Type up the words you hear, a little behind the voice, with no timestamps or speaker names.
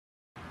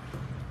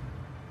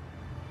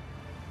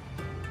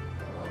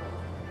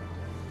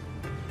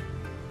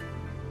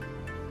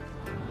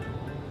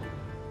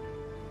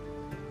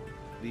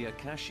The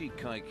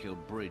Akashi-Kaiko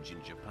Bridge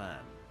in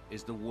Japan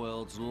is the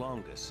world's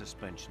longest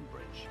suspension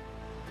bridge.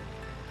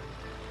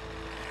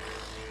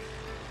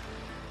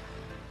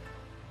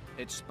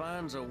 It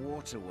spans a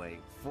waterway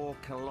 4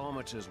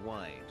 kilometers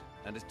wide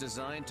and is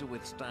designed to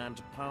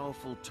withstand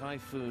powerful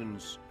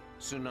typhoons,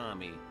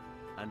 tsunami,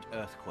 and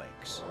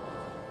earthquakes.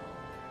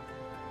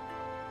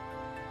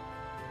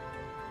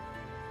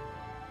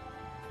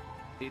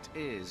 It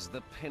is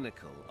the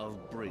pinnacle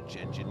of bridge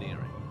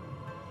engineering.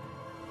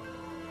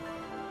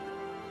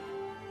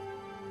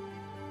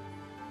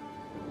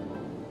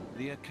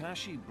 The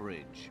Akashi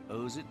Bridge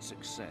owes its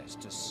success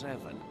to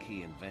 7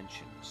 key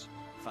inventions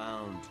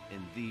found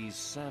in these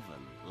 7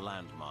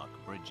 landmark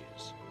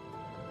bridges.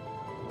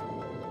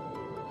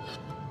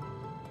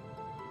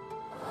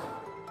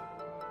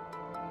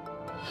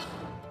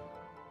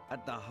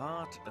 At the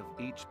heart of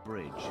each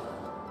bridge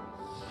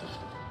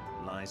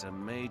lies a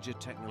major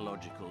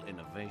technological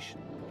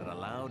innovation that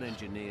allowed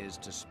engineers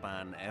to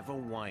span ever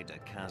wider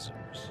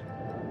chasms.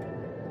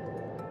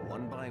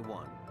 One by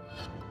one,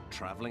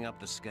 traveling up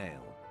the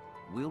scale,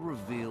 we'll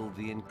reveal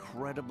the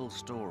incredible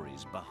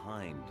stories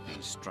behind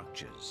these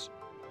structures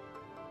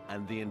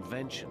and the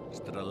inventions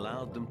that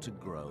allowed them to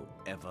grow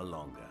ever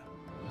longer.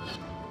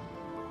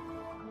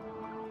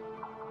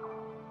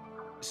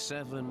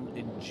 7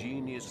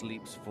 ingenious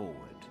leaps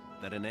forward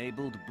that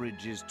enabled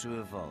bridges to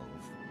evolve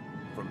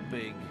from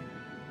big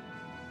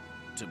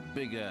to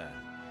bigger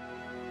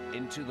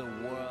into the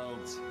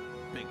world's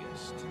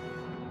biggest.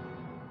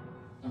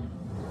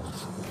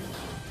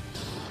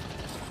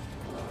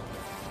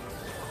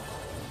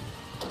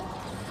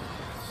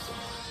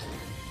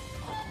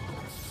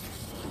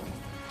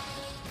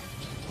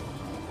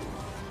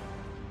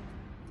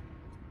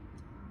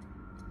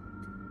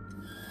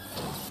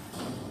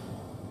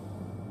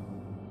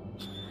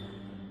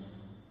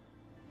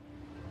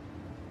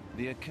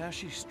 The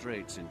Akashi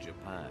Straits in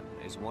Japan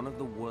is one of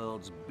the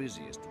world's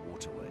busiest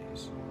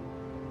waterways.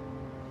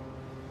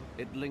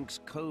 It links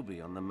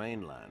Kobe on the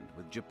mainland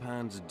with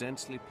Japan's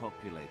densely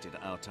populated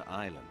outer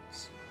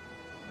islands.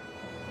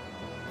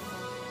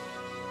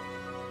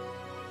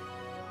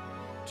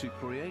 To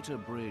create a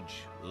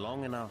bridge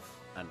long enough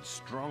and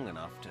strong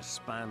enough to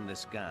span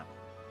this gap,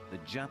 the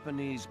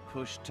Japanese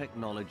pushed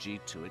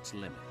technology to its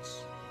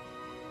limits.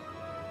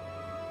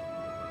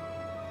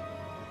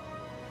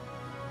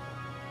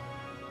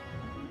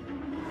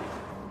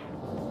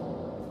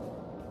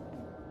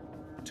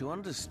 To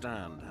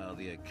understand how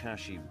the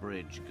Akashi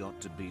Bridge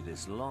got to be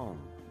this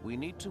long, we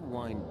need to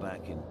wind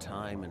back in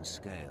time and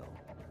scale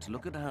to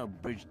look at how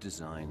bridge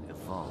design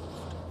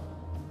evolved.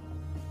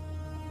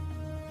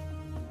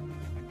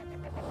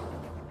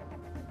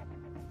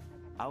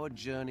 Our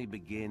journey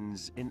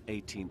begins in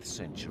 18th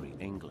century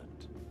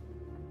England,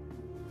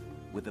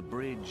 with a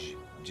bridge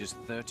just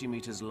 30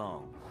 meters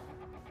long,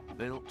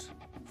 built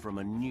from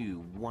a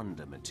new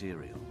wonder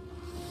material.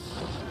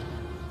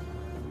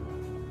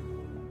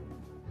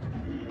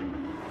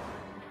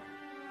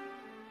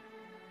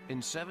 In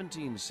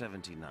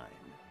 1779,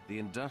 the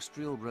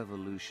Industrial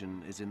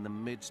Revolution is in the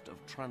midst of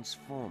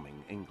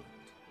transforming England.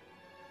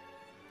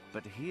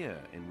 But here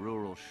in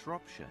rural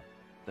Shropshire,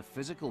 the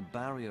physical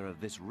barrier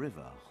of this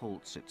river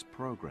halts its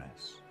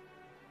progress.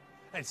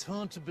 It's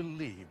hard to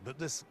believe, but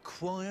this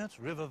quiet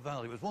river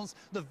valley was once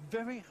the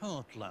very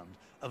heartland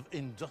of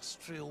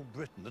industrial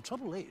Britain. The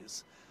trouble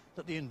is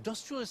that the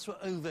industrialists were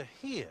over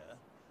here,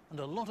 and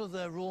a lot of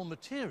their raw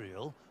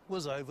material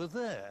was over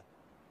there,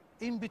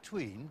 in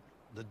between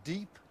the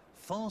deep,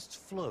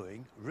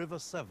 fast-flowing River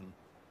Severn.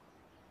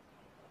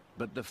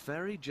 But the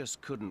ferry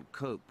just couldn't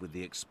cope with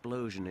the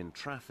explosion in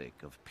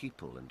traffic of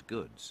people and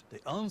goods.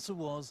 The answer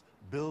was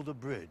build a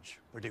bridge,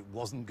 but it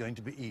wasn't going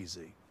to be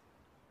easy.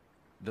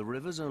 The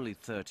river's only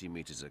 30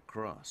 meters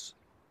across,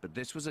 but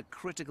this was a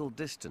critical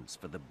distance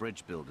for the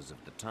bridge builders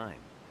of the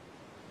time.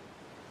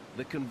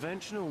 The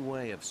conventional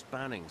way of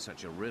spanning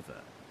such a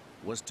river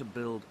was to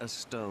build a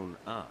stone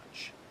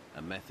arch,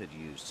 a method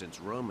used since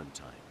Roman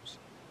times.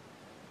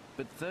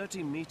 But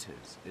 30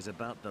 meters is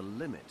about the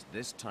limit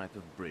this type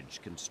of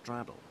bridge can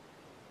straddle.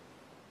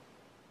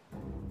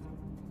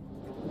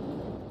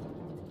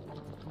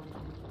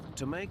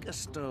 To make a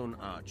stone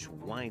arch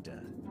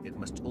wider, it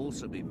must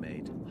also be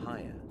made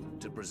higher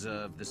to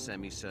preserve the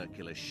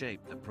semicircular shape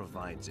that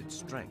provides its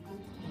strength.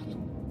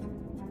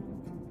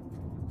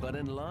 But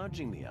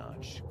enlarging the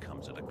arch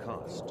comes at a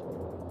cost.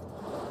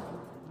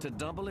 To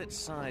double its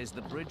size,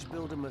 the bridge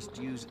builder must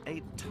use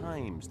 8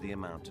 times the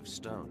amount of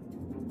stone.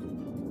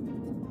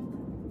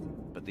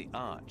 But the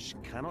arch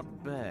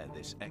cannot bear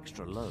this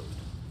extra load,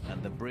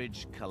 and the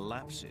bridge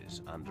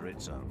collapses under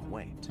its own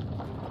weight.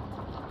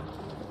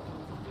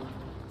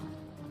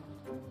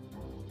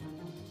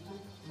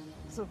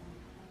 So,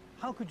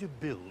 how could you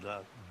build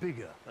a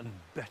bigger and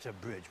better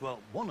bridge? Well,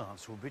 one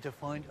answer would be to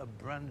find a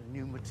brand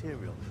new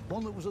material,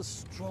 one that was as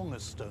strong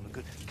as stone and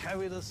could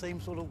carry the same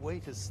sort of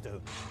weight as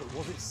stone, but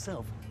was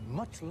itself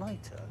much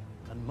lighter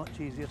and much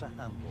easier to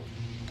handle.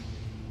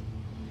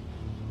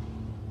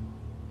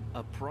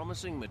 A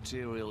promising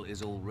material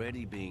is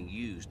already being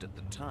used at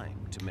the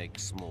time to make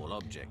small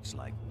objects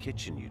like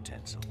kitchen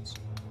utensils.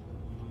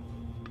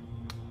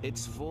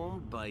 It's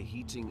formed by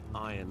heating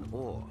iron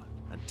ore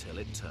until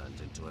it turns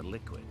into a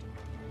liquid.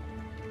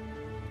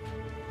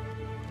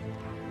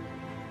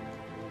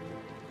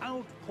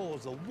 Out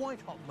pours the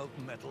white-hot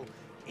molten metal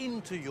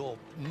into your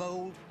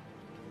mold.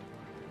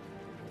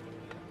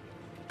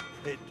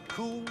 It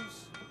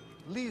cools,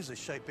 leaves a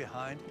shape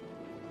behind.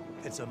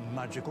 It's a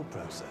magical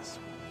process.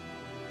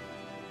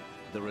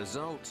 The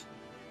result,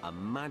 a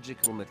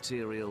magical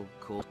material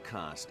called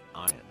cast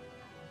iron.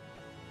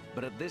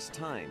 But at this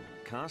time,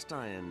 cast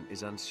iron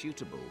is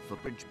unsuitable for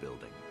bridge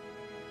building.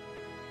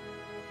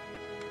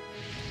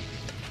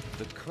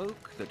 The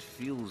coke that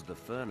fuels the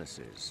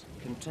furnaces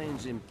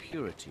contains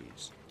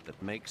impurities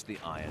that makes the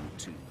iron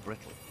too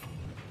brittle.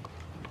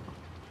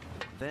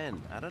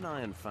 Then, at an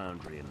iron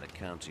foundry in the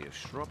county of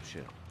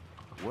Shropshire,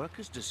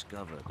 workers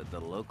discover that the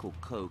local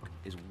coke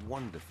is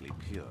wonderfully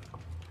pure.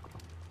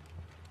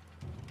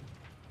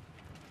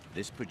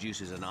 This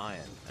produces an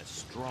iron as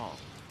strong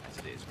as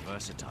it is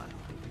versatile.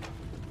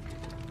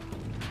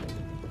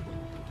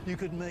 You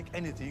could make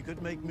anything. You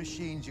could make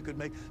machines, you could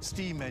make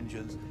steam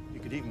engines, you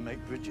could even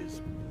make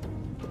bridges.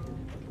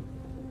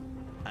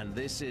 And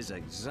this is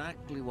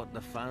exactly what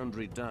the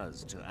foundry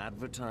does to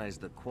advertise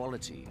the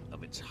quality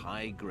of its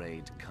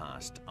high-grade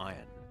cast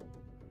iron.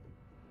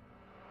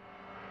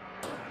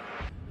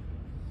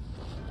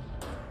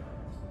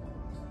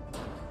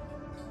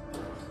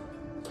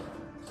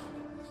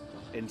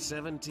 In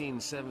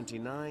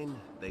 1779,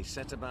 they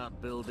set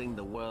about building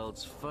the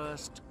world's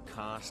first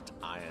cast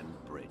iron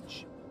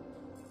bridge.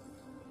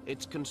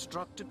 It's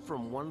constructed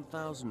from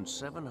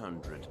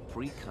 1,700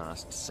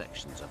 precast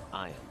sections of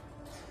iron.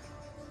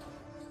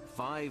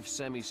 5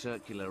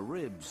 semicircular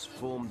ribs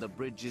form the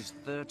bridge's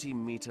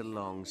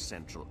 30-meter-long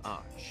central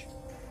arch.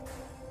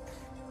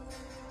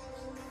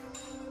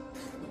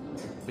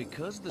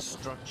 Because the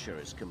structure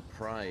is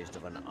comprised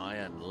of an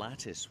iron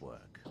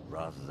latticework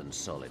rather than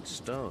solid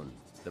stone,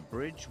 the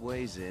bridge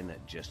weighs in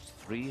at just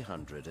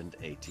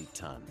 380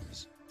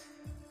 tons.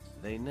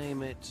 They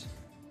name it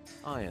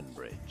Iron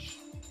Bridge.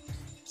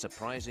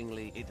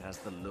 Surprisingly, it has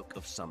the look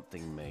of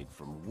something made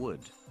from wood.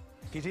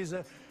 It is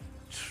a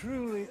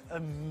truly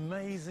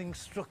amazing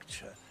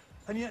structure,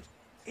 and yet,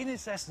 in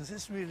its essence,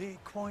 it's really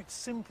quite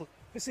simple.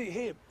 You see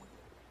here,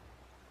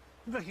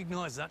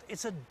 recognize that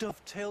it's a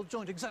dovetail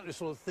joint, exactly the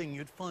sort of thing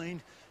you'd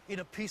find in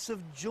a piece of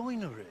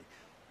joinery.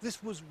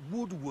 This was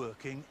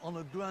woodworking on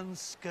a grand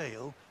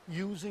scale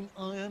using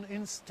iron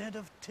instead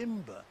of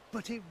timber,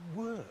 but it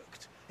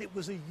worked. It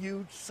was a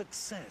huge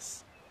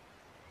success.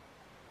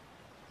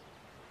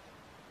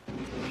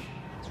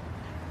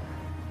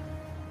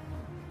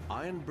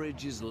 Iron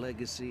Bridge's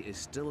legacy is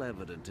still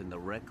evident in the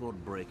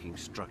record-breaking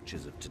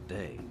structures of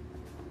today.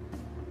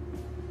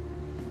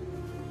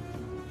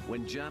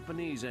 When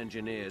Japanese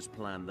engineers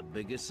plan the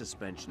biggest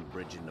suspension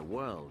bridge in the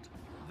world,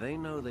 they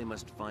know they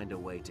must find a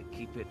way to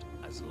keep it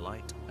as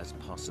light as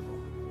possible.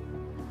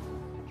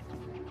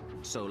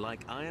 So,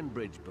 like Iron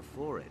Bridge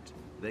before it,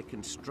 they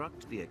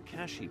construct the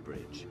Akashi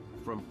Bridge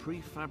from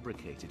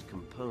prefabricated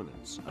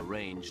components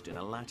arranged in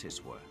a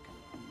latticework.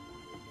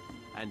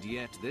 And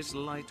yet, this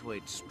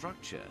lightweight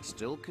structure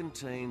still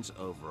contains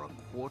over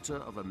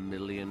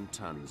 250,000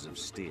 tons of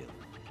steel.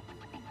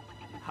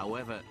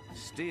 However,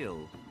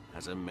 steel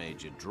has a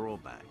major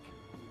drawback.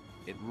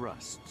 It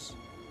rusts.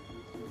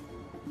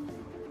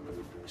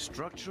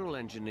 Structural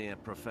engineer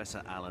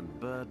Professor Alan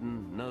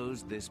Burden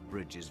knows this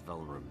bridge's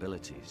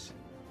vulnerabilities.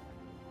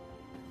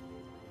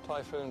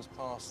 Typhoons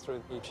pass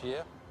through each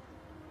year,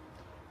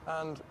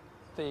 and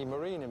the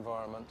marine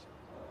environment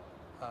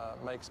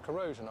makes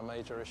corrosion a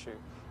major issue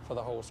for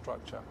the whole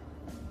structure.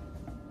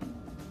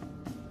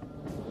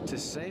 To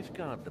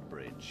safeguard the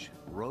bridge,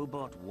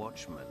 robot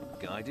watchmen,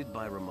 guided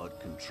by remote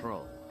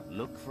control,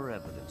 look for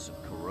evidence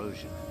of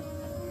corrosion.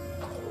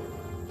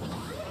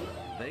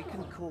 They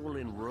can call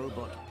in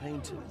robot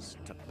painters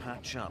to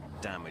patch up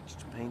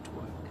damaged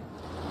paintwork.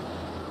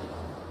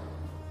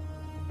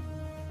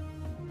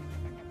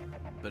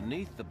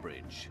 Beneath the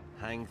bridge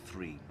hang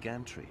 3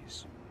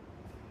 gantries.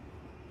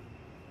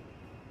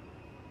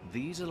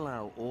 These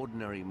allow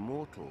ordinary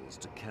mortals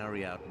to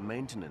carry out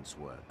maintenance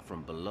work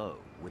from below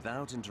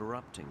without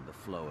interrupting the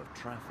flow of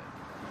traffic.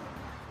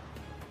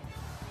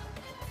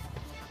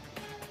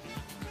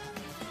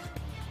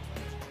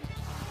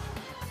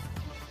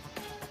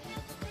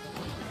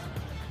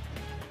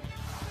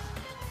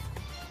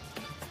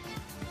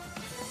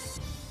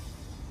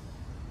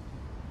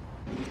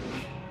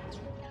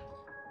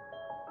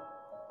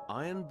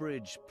 Iron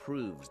Bridge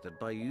proves that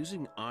by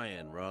using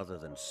iron rather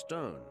than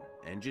stone,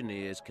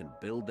 engineers can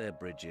build their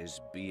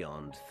bridges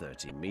beyond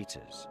 30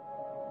 meters.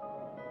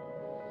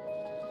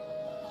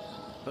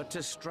 But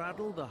to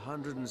straddle the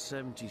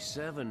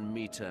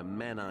 177-meter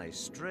Menai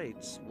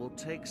Straits will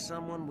take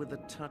someone with a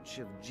touch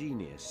of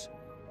genius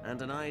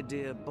and an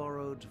idea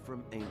borrowed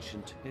from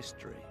ancient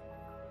history.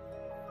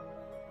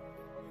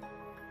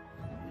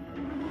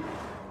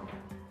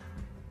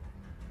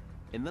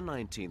 In the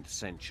 19th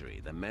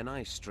century, the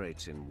Menai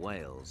Straits in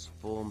Wales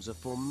forms a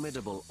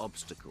formidable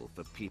obstacle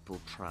for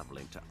people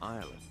travelling to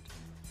Ireland.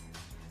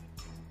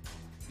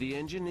 The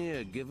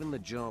engineer given the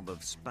job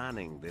of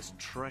spanning this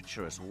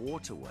treacherous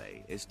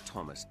waterway is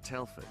Thomas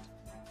Telford,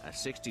 a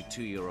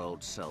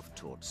 62-year-old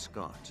self-taught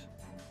Scot.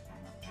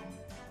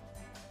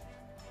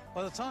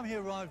 By the time he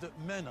arrived at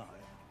Menai,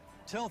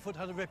 Telford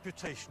had a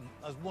reputation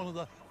as one of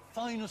the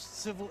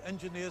finest civil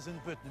engineers in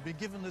Britain. He'd been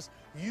given this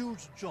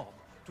huge job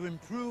to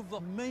improve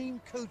the main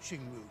coaching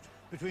route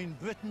between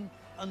Britain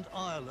and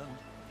Ireland.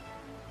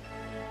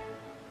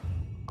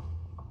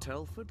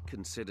 Telford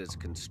considers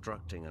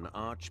constructing an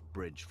arch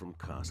bridge from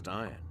cast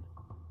iron.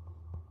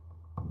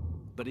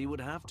 But he would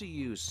have to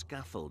use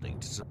scaffolding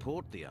to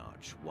support the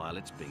arch while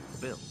it's being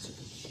built.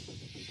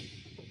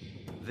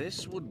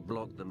 This would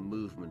block the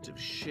movement of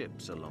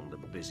ships along the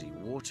busy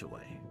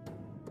waterway.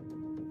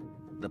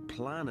 The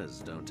planners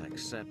don't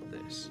accept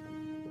this,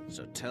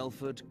 so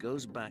Telford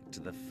goes back to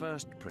the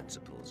first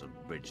principles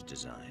of bridge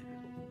design.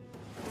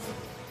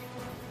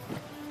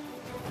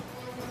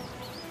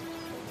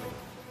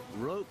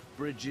 Rope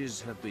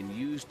bridges have been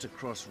used to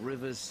cross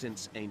rivers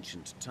since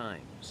ancient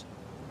times,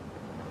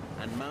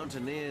 and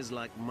mountaineers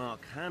like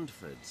Mark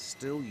Handford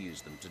still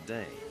use them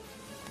today.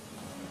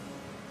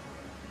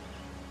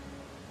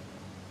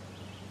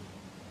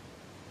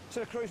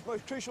 So the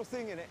most crucial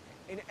thing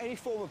in any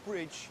form of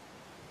bridge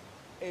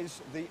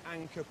is the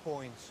anchor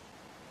point.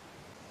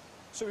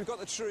 So we've got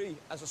the tree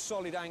as a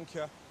solid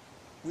anchor.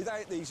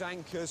 Without these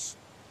anchors,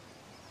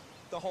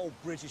 the whole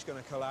bridge is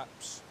going to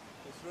collapse.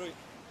 2, 3,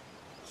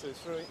 2,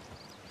 3,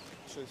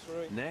 2,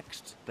 3.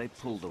 Next, they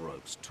pull the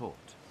ropes taut.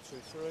 2,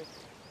 3,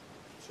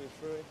 2,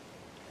 3.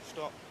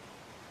 Stop.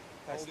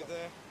 Hold it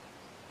there.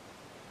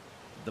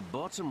 The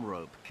bottom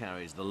rope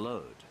carries the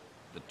load.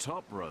 The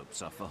top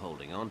ropes are for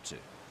holding onto.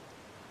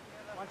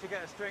 Once you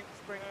get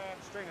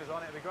stringers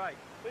on, it'll be great.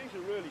 These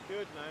are really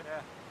good now.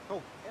 Yeah,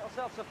 cool. It'll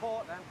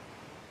self-support then.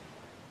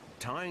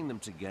 Tying them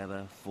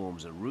together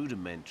forms a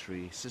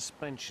rudimentary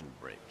suspension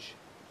bridge.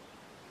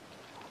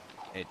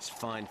 It's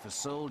fine for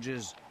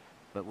soldiers,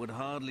 but would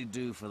hardly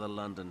do for the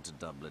London to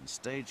Dublin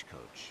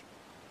stagecoach.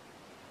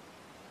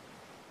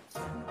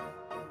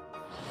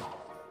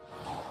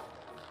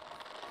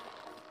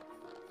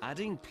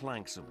 Adding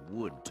planks of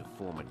wood to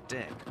form a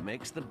deck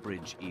makes the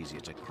bridge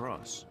easier to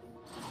cross.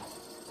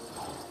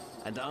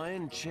 And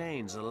iron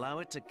chains allow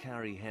it to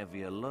carry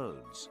heavier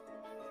loads,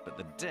 but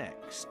the deck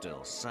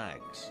still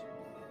sags.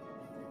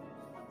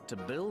 To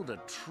build a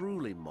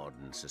truly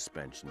modern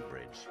suspension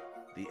bridge,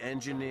 the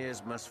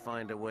engineers must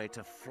find a way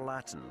to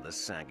flatten the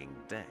sagging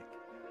deck.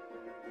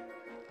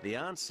 The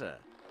answer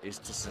is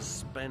to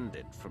suspend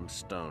it from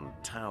stone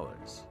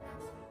towers.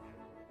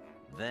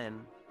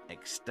 Then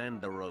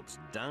extend the ropes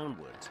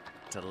downwards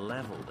to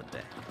level the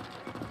deck.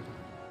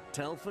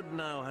 Telford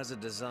now has a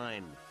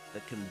design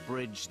that can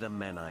bridge the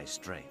Menai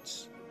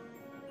Straits.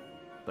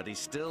 But he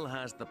still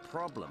has the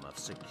problem of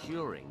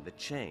securing the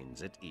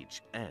chains at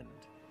each end.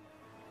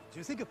 So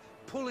you think of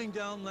pulling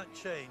down that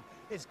chain,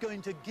 it's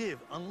going to give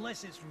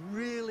unless it's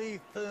really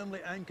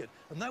firmly anchored.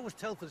 And that was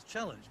Telford's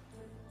challenge.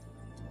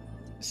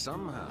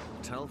 Somehow,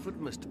 Telford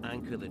must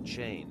anchor the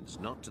chains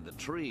not to the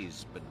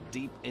trees, but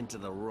deep into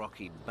the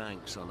rocky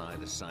banks on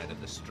either side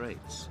of the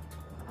straits.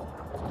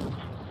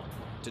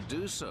 To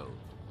do so,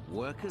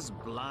 workers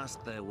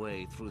blast their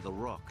way through the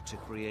rock to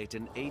create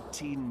an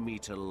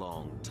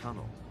 18-meter-long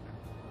tunnel.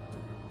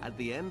 At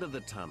the end of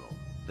the tunnel,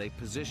 they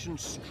position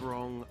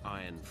strong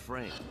iron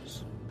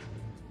frames.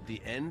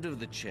 The end of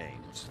the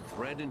chains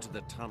thread into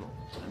the tunnel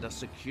and are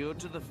secured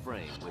to the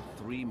frame with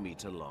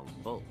 3-meter-long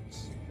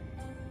bolts.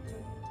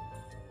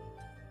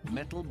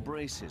 Metal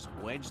braces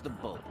wedge the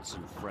bolts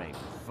and frame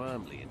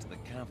firmly into the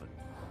cavern.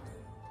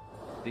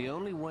 The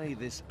only way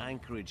this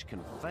anchorage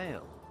can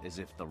fail is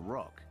if the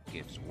rock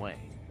gives way.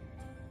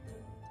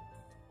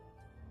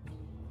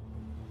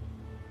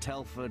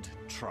 Telford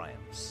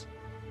triumphs.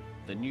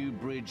 The new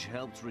bridge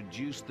helps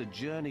reduce the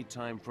journey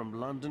time from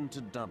London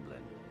to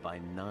Dublin by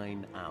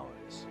 9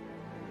 hours.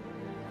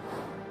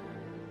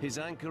 His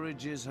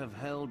anchorages have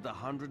held the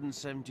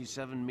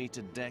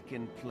 177-meter deck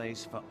in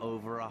place for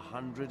over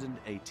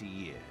 180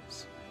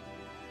 years.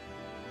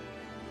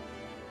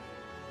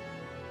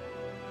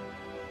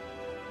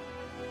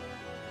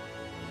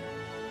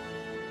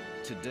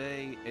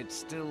 Today, it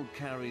still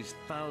carries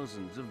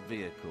thousands of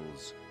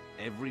vehicles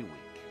every week.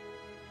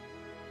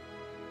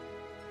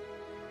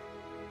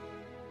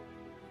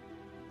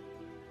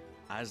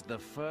 As the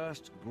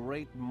first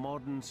great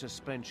modern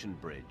suspension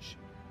bridge,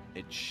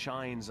 it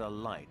shines a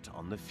light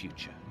on the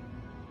future.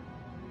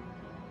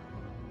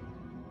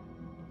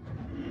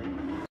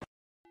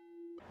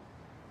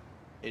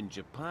 In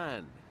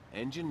Japan,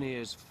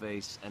 engineers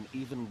face an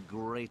even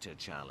greater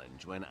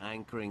challenge when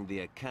anchoring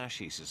the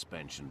Akashi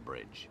suspension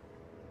bridge.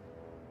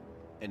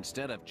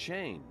 Instead of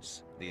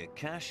chains, the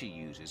Akashi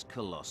uses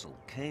colossal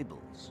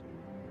cables.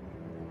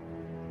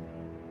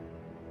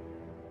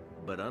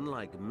 But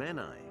unlike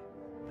Menai,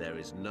 there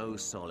is no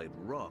solid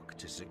rock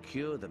to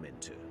secure them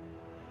into.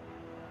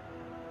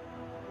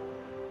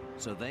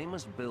 so they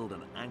must build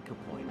an anchor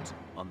point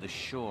on the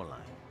shoreline.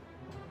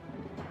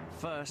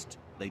 First,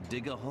 they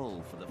dig a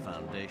hole for the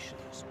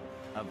foundations,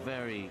 a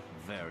very,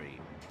 very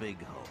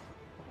big hole,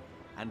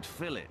 and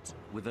fill it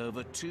with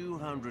over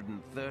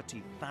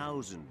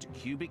 230,000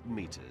 cubic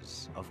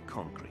meters of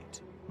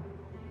concrete.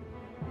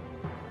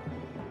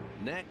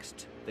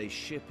 Next, they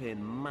ship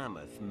in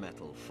mammoth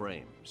metal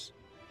frames.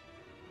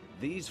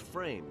 These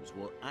frames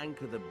will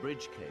anchor the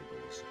bridge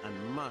cables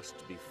and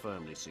must be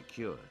firmly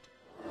secured.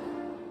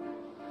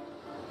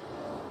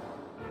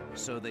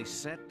 So they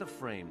set the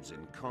frames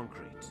in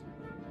concrete.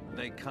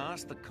 They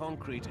cast the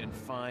concrete in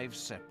 5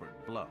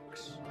 separate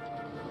blocks.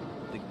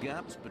 The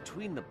gaps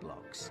between the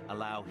blocks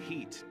allow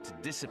heat to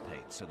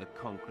dissipate so the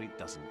concrete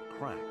doesn't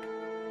crack.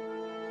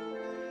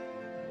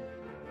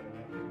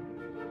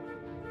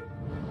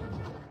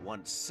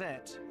 Once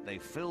set, they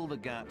fill the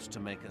gaps to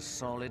make a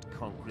solid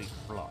concrete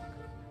block,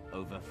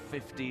 over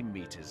 50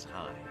 meters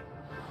high.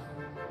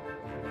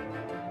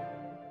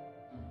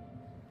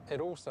 It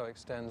also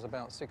extends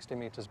about 60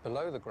 meters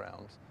below the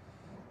ground.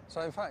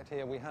 So in fact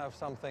here we have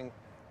something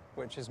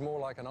which is more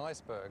like an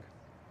iceberg.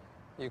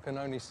 You can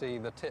only see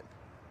the tip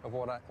of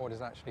what is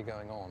actually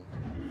going on.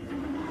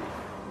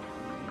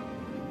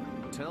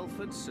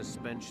 Telford's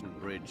suspension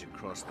bridge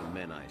across the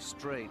Menai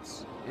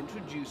Straits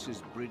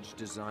introduces bridge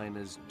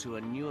designers to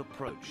a new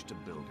approach to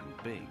building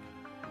big.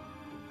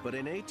 But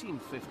in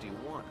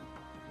 1851,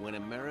 when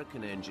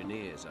American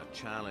engineers are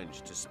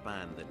challenged to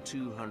span the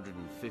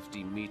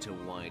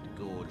 250-meter-wide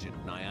gorge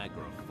at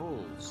Niagara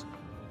Falls,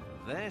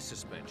 their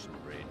suspension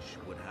bridge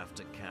would have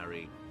to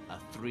carry a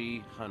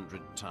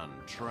 300-ton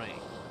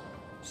train.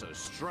 So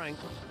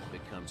strength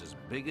becomes as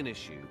big an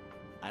issue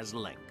as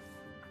length.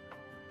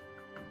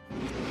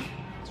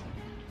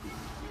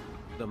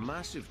 The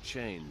massive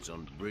chains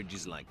on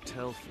bridges like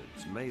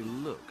Telford's may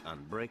look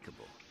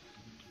unbreakable,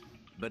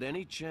 but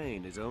any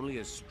chain is only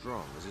as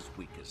strong as its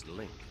weakest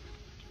link,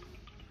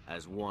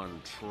 as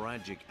one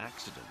tragic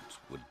accident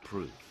would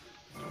prove.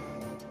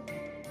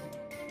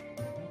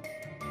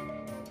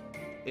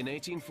 In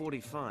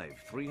 1845,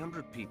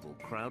 300 people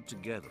crowd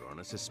together on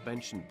a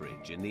suspension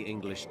bridge in the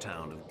English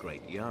town of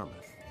Great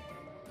Yarmouth.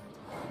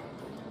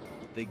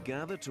 They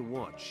gather to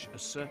watch a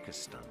circus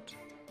stunt,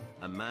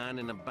 a man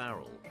in a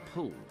barrel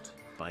pulled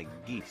by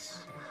geese.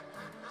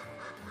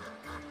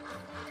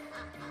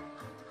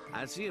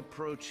 As he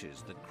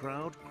approaches, the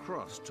crowd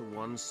cross to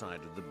one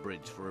side of the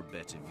bridge for a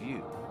better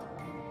view.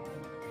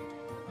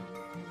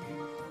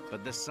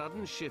 But the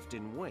sudden shift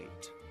in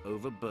weight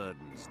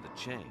overburdens the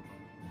chain.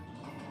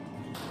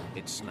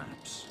 It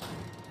snaps,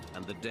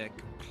 and the deck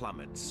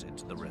plummets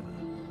into the river.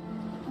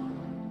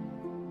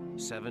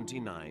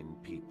 79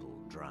 people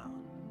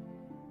drown.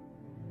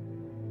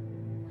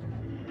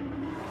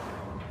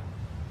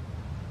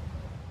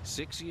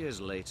 Six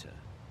years later,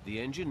 the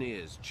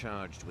engineers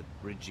charged with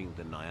bridging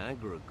the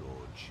Niagara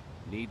Gorge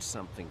need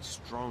something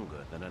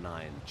stronger than an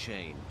iron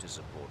chain to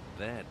support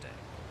their deck,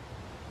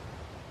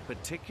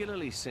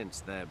 particularly since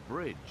their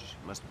bridge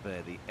must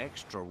bear the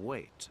extra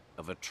weight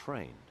of a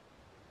train.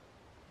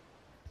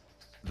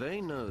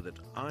 They know that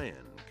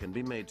iron can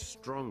be made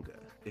stronger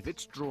if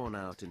it's drawn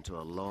out into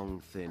a long,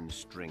 thin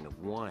string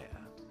of wire.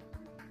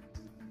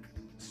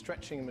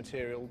 Stretching a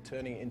material,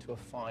 turning it into a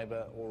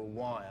fibre or a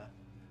wire,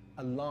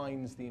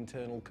 aligns the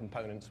internal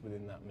components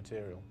within that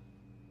material.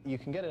 You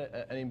can get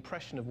an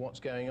impression of what's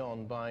going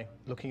on by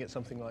looking at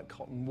something like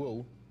cotton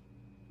wool.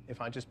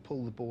 If I just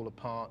pull the ball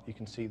apart, you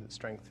can see that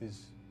strength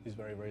is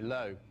very, very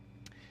low.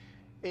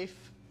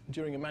 If,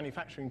 during a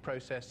manufacturing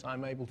process,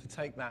 I'm able to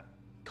take that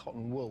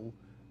cotton wool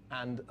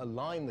and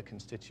align the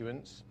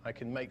constituents, I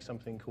can make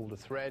something called a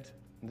thread.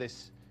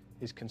 This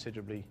is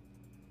considerably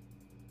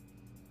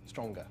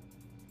stronger.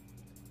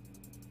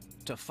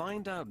 To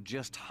find out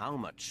just how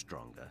much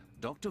stronger,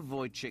 Dr.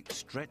 Wojcik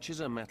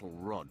stretches a metal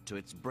rod to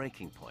its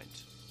breaking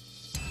point.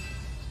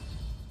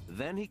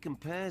 Then he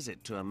compares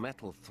it to a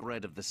metal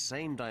thread of the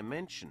same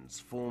dimensions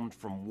formed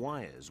from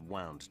wires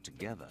wound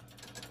together.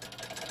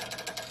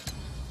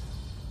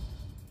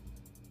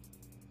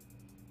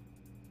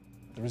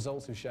 The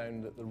results have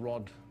shown that the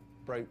rod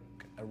broke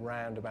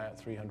around about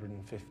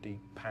 350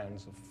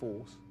 pounds of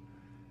force,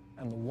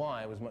 and the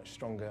wire was much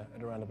stronger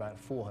at around about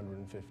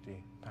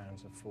 450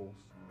 pounds of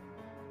force.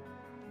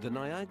 The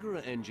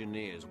Niagara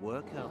engineers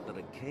work out that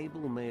a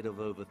cable made of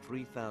over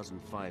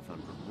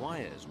 3,500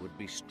 wires would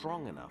be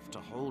strong enough to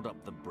hold up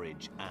the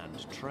bridge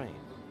and train.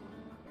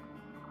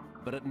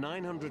 But at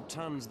 900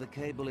 tons, the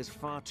cable is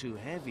far too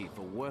heavy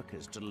for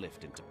workers to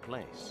lift into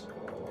place.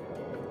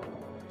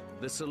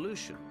 The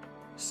solution: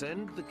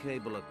 send the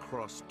cable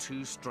across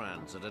 2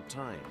 strands at a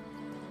time.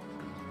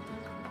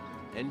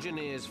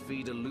 Engineers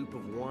feed a loop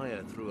of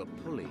wire through a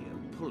pulley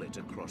and pull it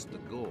across the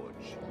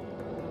gorge.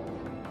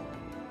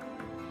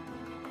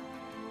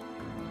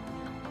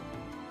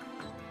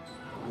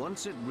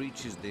 Once it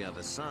reaches the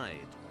other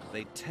side,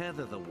 they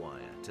tether the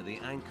wire to the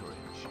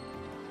anchorage.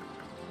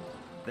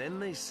 Then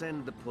they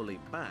send the pulley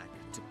back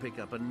to pick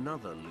up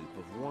another loop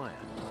of wire.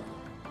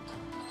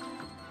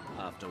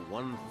 After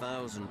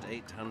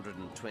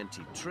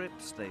 1,820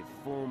 trips, they've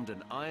formed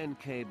an iron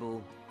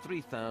cable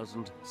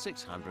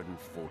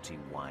 3,640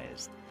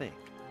 wires thick.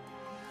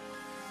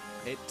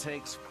 It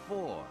takes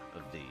 4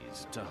 of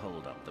these to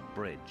hold up the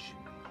bridge.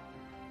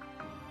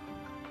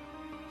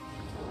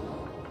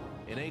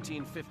 In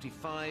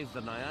 1855,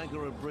 the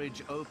Niagara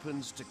Bridge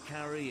opens to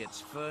carry its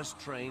first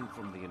train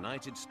from the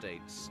United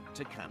States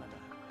to Canada.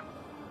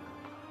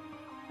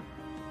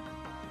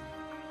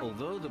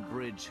 Although the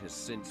bridge has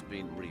since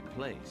been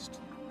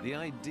replaced, the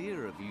idea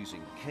of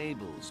using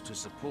cables to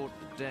support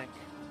the deck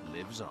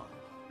lives on.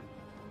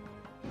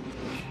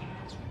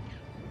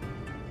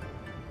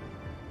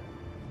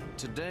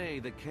 Today,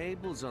 the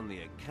cables on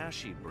the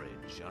Akashi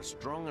Bridge are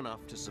strong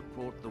enough to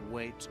support the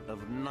weight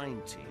of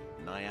 90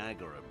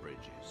 Niagara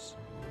bridges.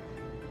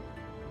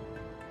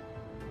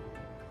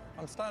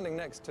 I'm standing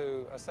next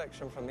to a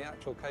section from the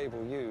actual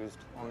cable used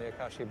on the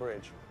Akashi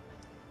Bridge.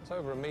 It's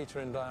over 1 meter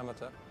in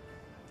diameter,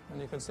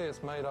 and you can see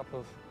it's made up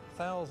of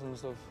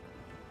thousands of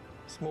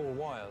small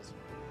wires.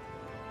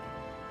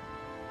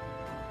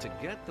 To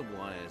get the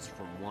wires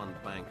from one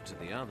bank to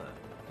the other,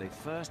 they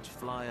first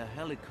fly a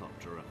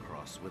helicopter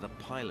across with a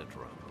pilot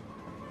rope.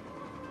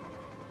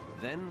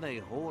 Then they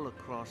haul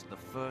across the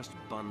first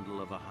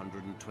bundle of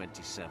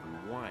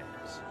 127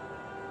 wires.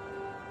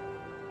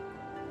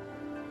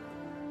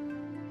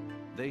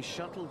 They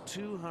shuttle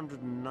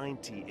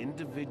 290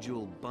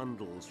 individual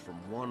bundles from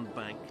one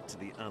bank to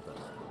the other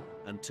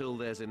until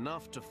there's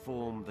enough to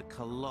form the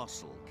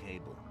colossal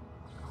cable.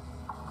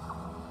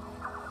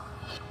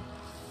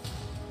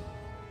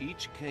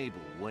 Each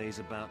cable weighs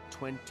about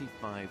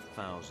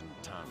 25,000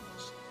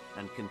 tons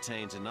and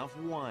contains enough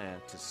wire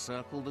to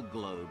circle the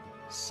globe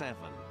 7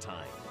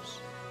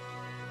 times.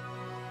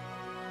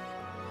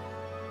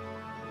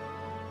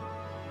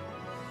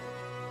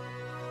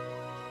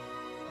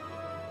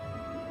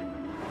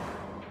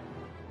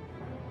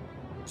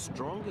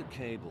 Stronger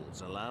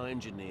cables allow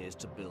engineers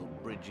to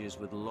build bridges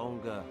with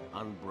longer,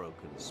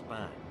 unbroken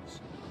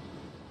spans.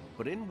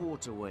 But in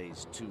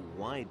waterways too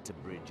wide to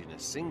bridge in a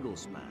single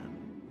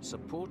span,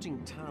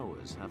 supporting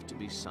towers have to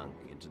be sunk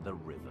into the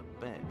river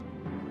bed.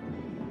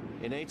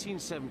 In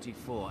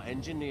 1874,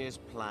 engineers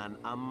plan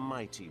a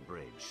mighty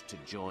bridge to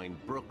join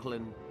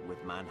Brooklyn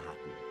with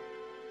Manhattan.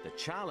 The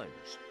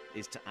challenge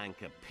is to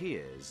anchor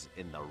piers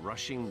in the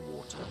rushing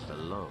water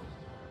below.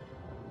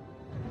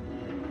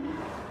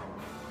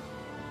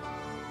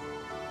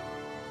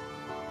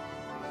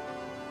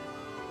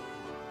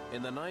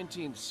 In the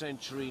 19th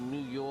century,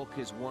 New York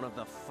is one of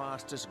the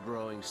fastest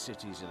growing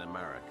cities in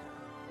America.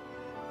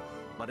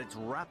 But its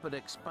rapid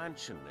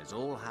expansion is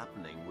all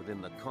happening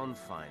within the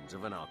confines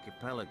of an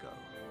archipelago.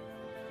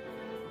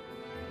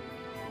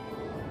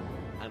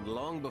 And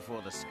long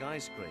before the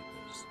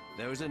skyscrapers,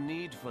 there is a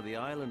need for the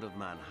island of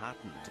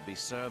Manhattan to be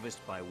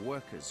serviced by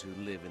workers who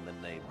live in the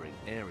neighboring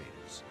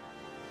areas.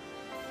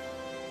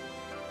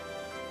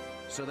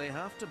 So they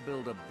have to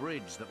build a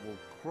bridge that will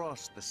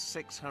cross the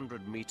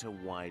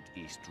 600-meter-wide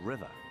East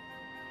River.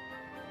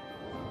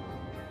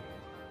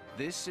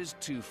 This is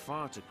too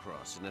far to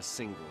cross in a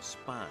single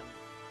span,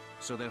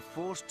 so they're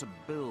forced to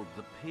build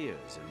the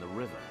piers in the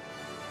river.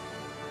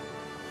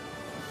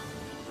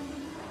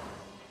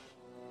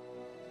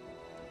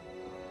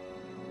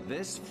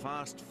 This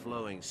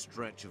fast-flowing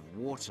stretch of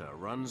water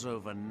runs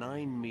over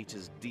 9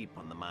 meters deep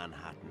on the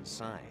Manhattan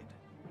side.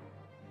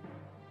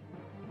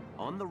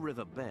 On the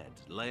riverbed,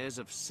 layers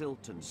of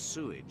silt and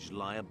sewage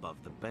lie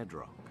above the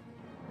bedrock.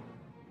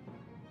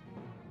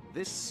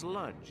 This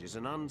sludge is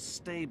an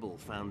unstable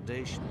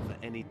foundation for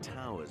any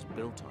towers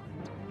built on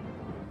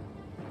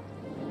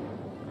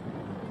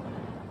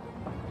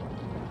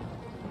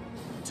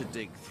it. To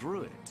dig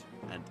through it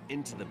and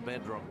into the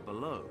bedrock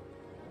below,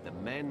 the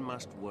men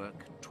must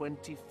work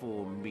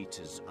 24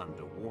 meters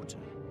underwater.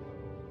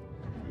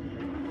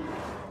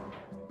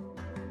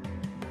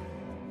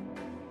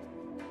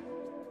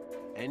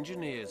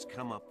 Engineers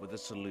come up with a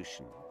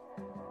solution.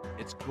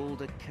 It's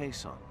called a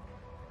caisson.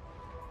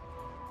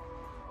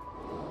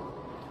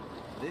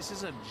 This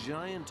is a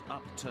giant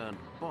upturned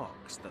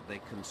box that they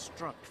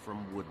construct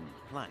from wooden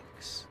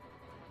planks.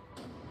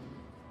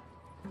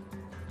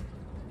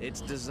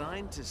 It's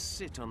designed to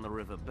sit on the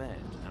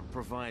riverbed and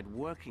provide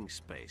working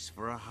space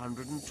for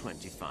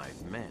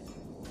 125 men.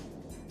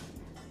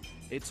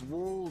 Its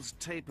walls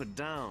taper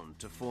down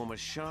to form a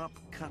sharp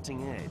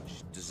cutting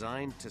edge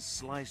designed to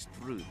slice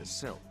through the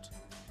silt.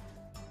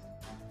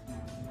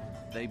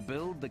 They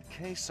build the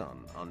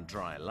caisson on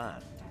dry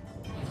land.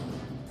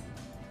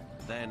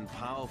 Then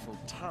powerful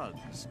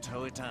tugs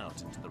tow it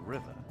out into the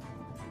river.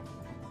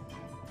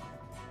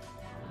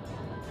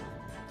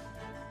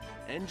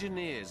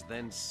 Engineers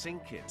then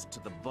sink it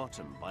to the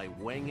bottom by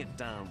weighing it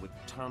down with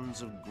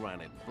tons of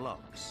granite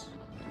blocks.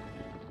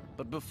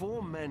 But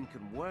before men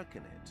can work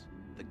in it,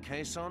 the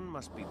caisson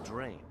must be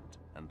drained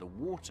and the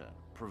water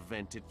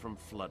prevented from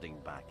flooding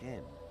back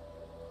in.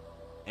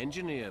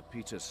 Engineer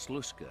Peter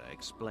Sluska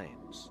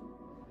explains.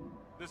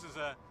 This is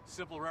a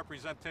simple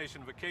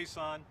representation of a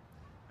caisson.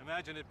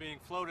 Imagine it being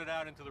floated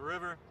out into the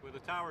river where the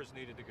towers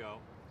needed to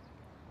go.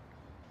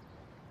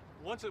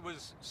 once it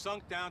was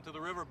sunk down to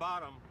the river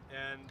bottom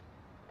and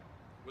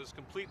was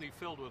completely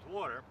filled with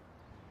water,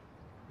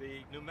 the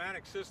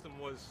pneumatic system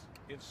was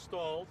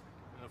installed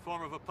in the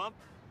form of a pump,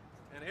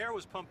 and air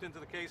was pumped into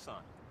the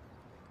caisson.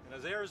 And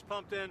as air is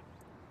pumped in,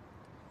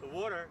 the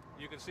water,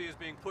 you can see, is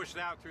being pushed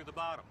out through the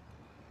bottom.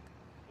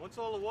 Once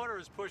all the water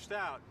is pushed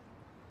out,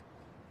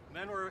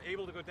 men were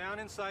able to go down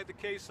inside the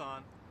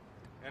caisson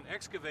and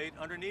excavate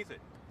underneath it.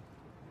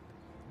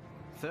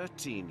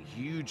 13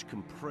 huge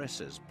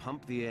compressors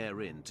pump the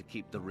air in to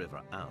keep the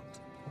river out.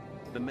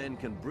 The men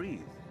can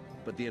breathe,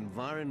 but the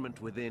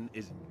environment within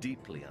is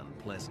deeply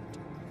unpleasant.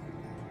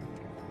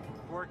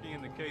 Working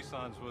in the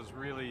caissons was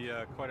really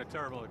quite a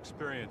terrible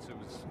experience.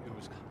 It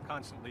was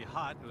constantly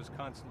hot, it was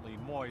constantly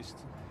moist,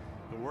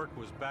 the work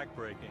was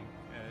backbreaking,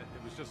 and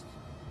it was just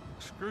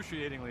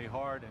excruciatingly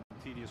hard and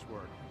tedious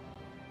work.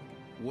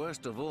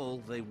 Worst of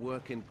all, they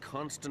work in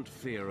constant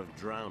fear of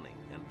drowning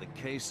and the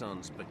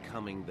caissons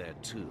becoming their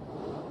tomb.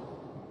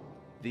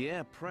 The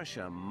air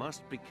pressure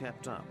must be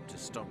kept up to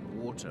stop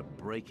water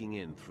breaking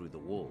in through the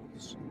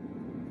walls.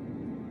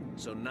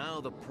 So now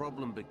the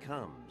problem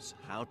becomes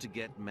how to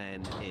get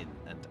men in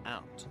and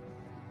out.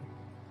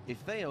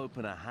 If they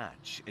open a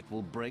hatch, it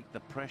will break the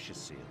pressure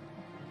seal.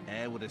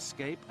 Air would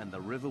escape and the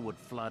river would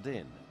flood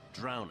in,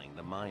 drowning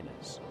the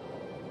miners.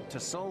 To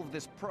solve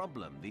this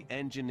problem, the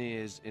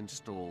engineers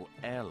install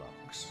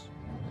airlocks.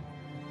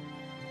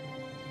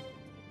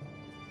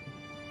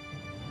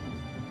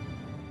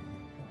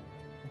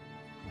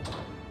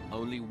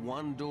 Only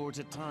one door at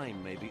a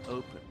time may be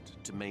opened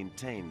to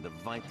maintain the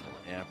vital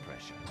air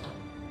pressure.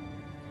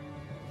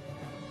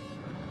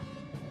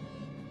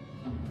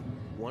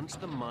 Once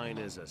the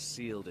miners are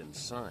sealed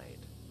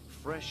inside,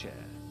 fresh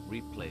air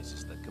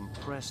replaces the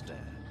compressed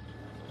air,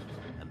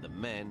 and the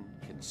men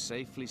can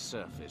safely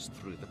surface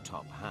through the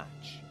top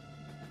hatch.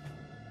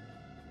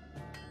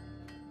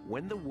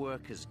 When the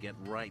workers get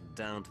right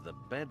down to the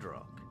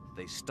bedrock,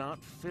 they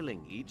start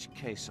filling each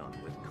caisson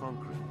with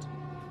concrete.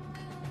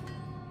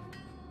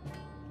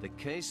 The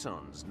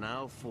caissons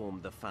now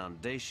form the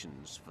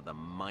foundations for the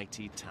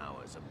mighty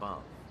towers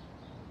above.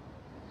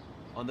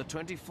 On the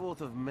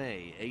 24th of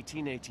May,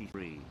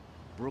 1883,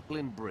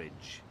 Brooklyn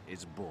Bridge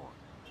is born.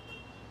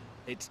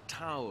 Its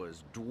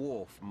towers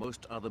dwarf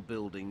most other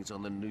buildings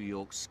on the New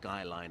York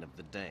skyline of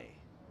the day.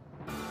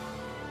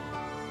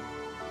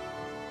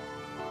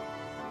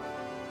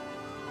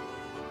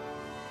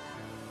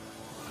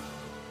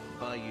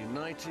 By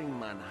uniting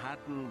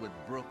Manhattan with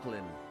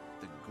Brooklyn,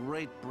 the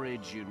Great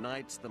Bridge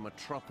unites the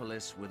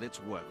metropolis with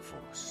its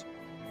workforce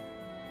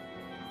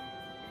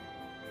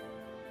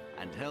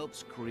and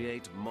helps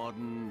create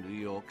modern New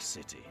York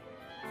City.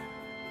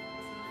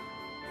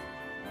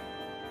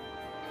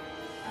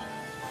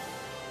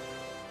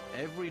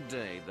 Every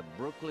day, the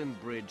Brooklyn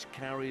Bridge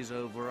carries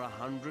over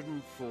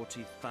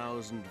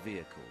 140,000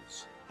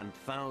 vehicles and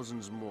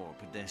thousands more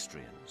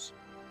pedestrians.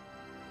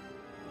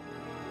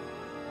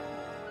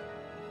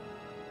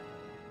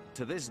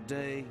 To this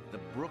day, the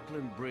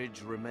Brooklyn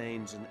Bridge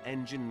remains an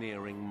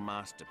engineering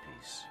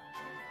masterpiece,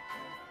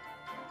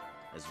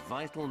 as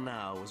vital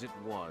now as it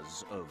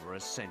was over a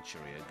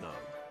century ago.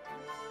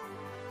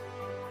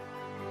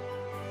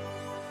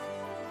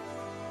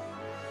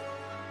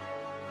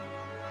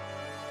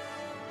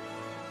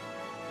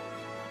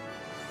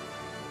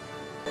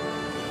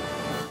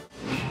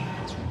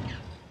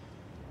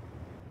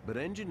 But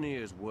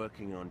engineers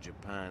working on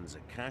Japan's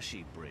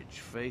Akashi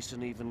Bridge face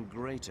an even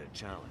greater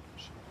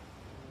challenge.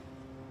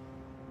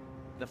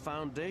 The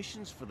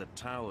foundations for the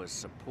towers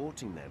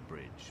supporting their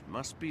bridge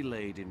must be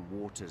laid in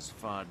waters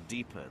far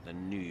deeper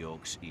than New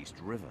York's East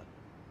River.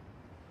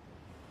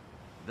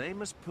 They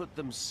must put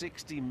them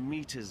 60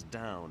 meters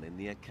down in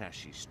the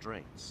Akashi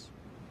Straits.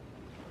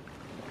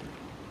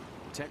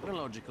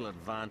 Technological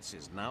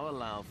advances now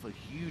allow for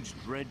huge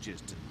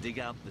dredges to dig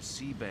out the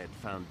seabed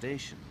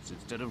foundations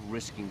instead of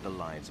risking the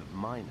lives of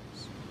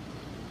miners.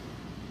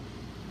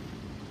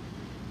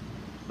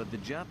 But the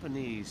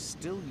Japanese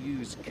still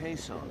use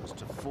caissons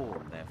to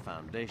form their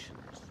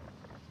foundations.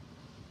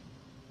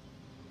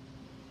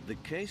 The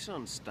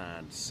caissons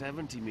stand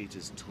 70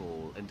 meters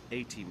tall and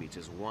 80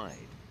 meters wide,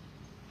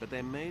 but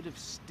they're made of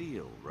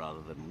steel rather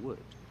than wood.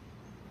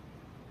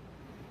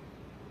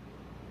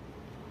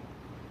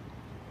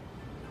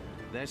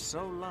 They're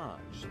so large,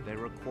 they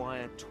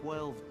require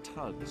 12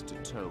 tugs to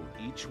tow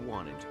each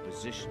one into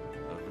position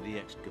over the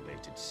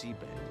excavated seabed.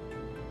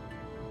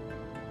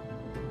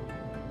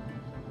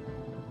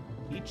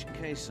 Each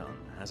caisson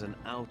has an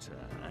outer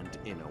and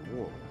inner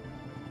wall.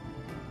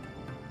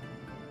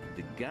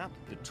 The gap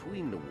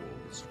between the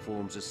walls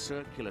forms a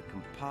circular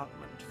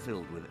compartment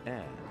filled with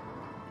air.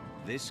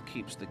 This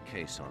keeps the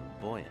caisson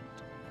buoyant.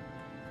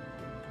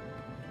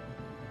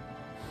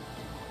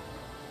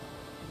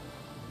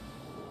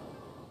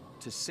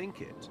 To sink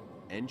it,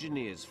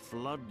 engineers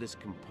flood this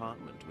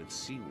compartment with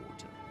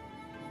seawater.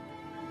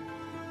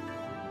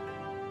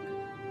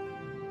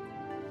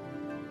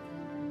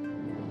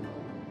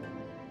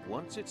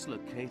 Once it's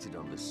located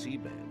on the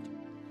seabed,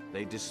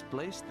 they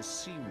displace the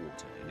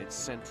seawater in its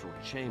central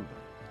chamber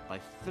by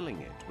filling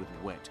it with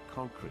wet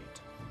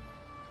concrete.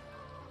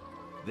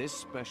 This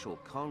special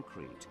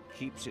concrete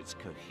keeps its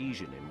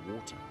cohesion in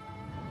water.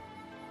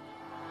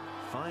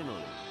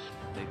 Finally,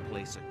 they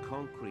place a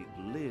concrete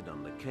lid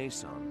on the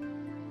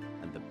caisson,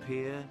 and the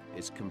pier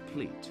is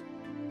complete,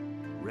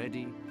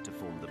 ready to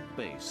form the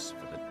base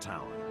for the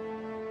tower.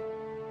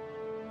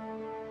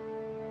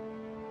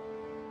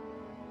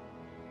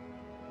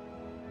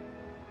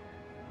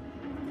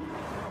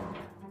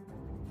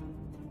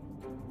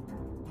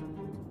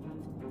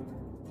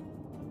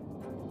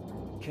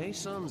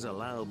 Caissons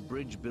allow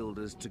bridge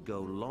builders to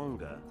go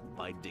longer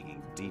by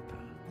digging deeper.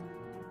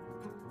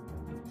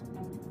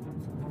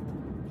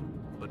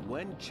 But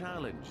when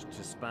challenged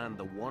to span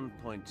the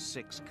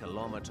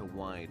 1.6-kilometer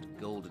wide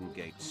Golden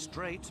Gate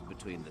Strait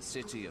between the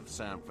city of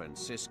San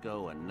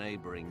Francisco and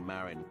neighboring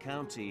Marin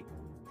County,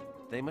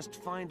 they must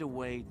find a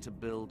way to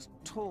build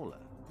taller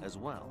as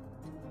well.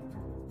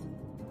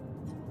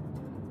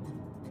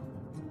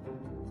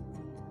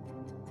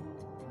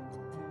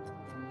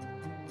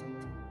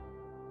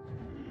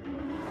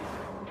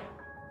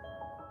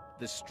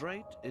 The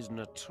strait is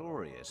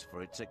notorious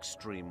for its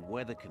extreme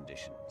weather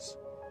conditions.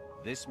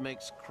 This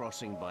makes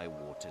crossing by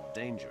water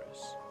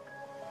dangerous.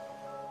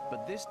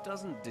 But this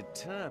doesn't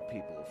deter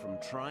people from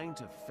trying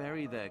to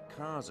ferry their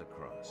cars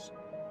across.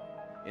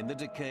 In the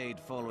decade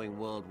following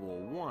World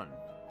War I,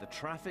 the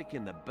traffic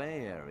in the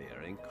Bay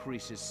Area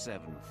increases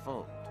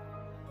sevenfold.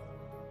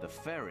 The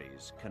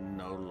ferries can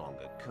no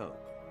longer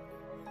cope.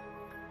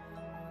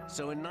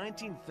 So in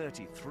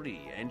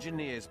 1933,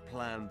 engineers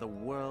planned the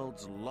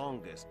world's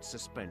longest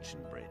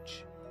suspension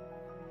bridge.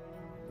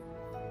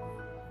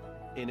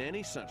 In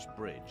any such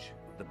bridge,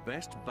 the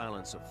best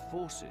balance of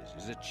forces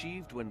is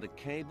achieved when the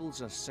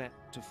cables are set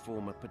to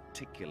form a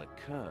particular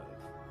curve.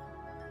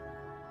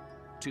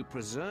 To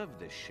preserve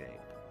this shape,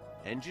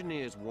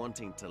 engineers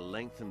wanting to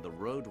lengthen the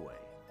roadway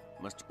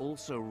must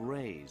also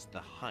raise the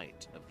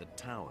height of the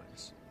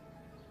towers.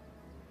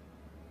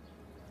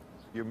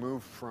 You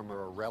move from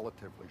a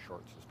relatively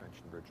short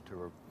suspension bridge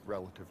to a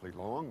relatively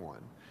long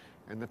one,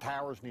 and the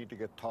towers need to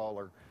get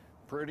taller,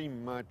 pretty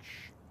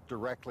much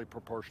directly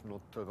proportional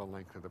to the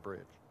length of the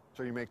bridge.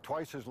 So you make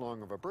twice as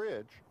long of a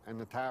bridge, and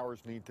the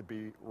towers need to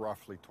be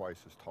roughly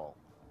twice as tall.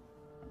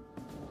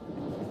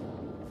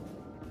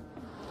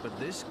 But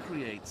this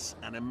creates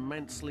an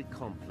immensely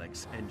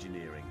complex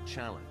engineering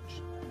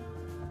challenge.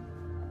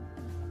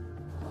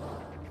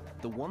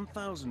 The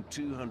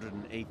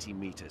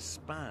 1,280-meter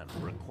span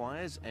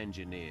requires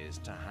engineers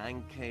to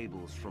hang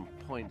cables from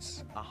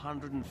points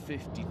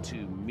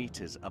 152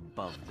 meters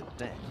above the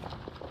deck.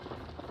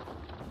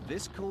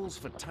 This calls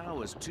for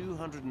towers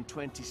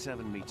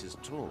 227 meters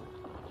tall.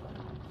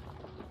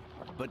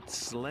 But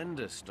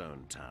slender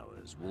stone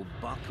towers will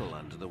buckle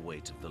under the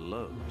weight of the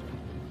load.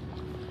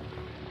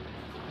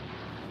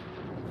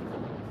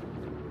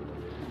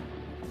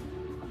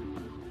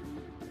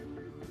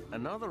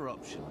 Another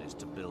option is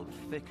to build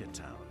thicker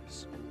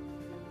towers.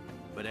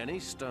 But any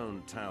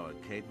stone tower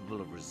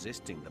capable of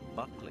resisting the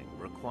buckling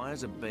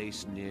requires a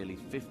base nearly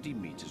 50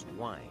 meters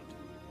wide.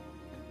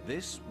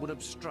 This would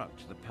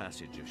obstruct the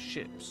passage of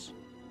ships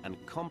and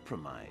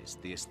compromise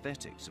the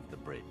aesthetics of the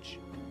bridge.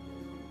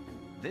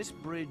 This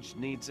bridge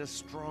needs a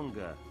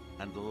stronger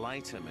and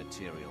lighter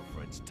material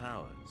for its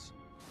towers.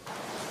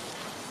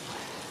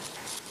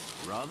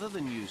 Rather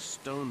than use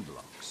stone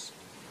blocks,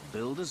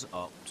 builders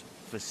opt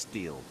for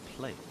steel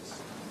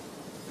plates.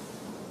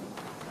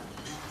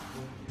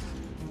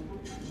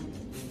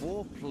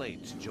 4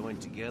 plates join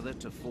together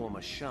to form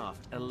a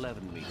shaft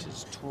 11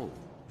 meters tall.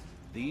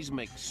 These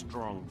make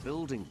strong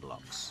building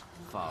blocks,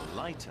 far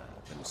lighter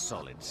than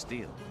solid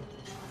steel.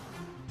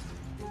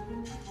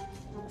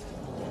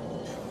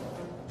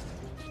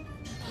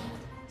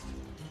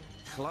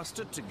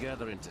 Clustered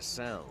together into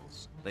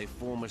cells, they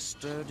form a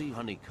sturdy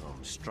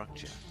honeycomb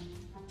structure.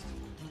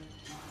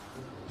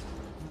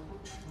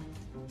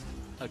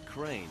 A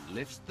crane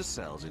lifts the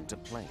cells into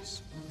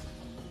place.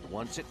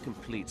 Once it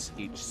completes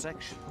each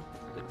section,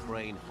 the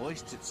crane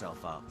hoists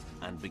itself up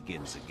and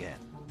begins again.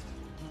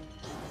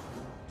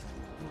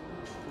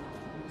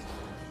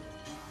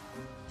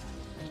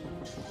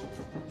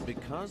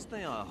 Because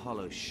they are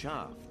hollow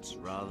shafts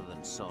rather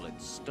than solid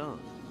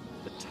stone,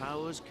 the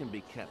towers can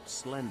be kept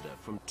slender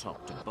from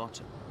top to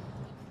bottom.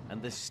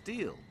 And the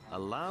steel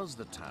allows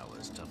the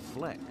towers to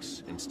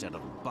flex instead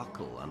of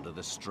buckle under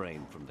the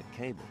strain from the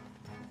cable.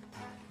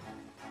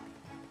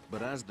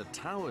 But as the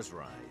towers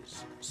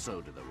rise, so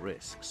do the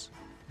risks.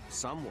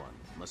 Someone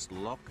must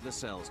lock the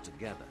cells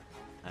together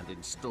and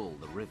install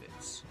the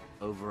rivets,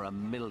 over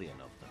 1 million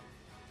of them.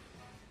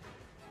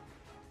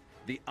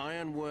 The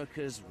iron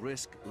workers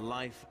risk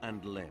life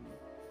and limb,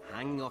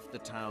 hanging off the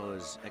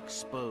towers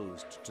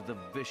exposed to the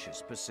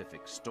vicious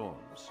Pacific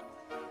storms.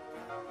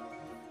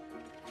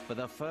 For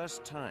the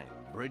first time,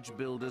 bridge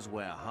builders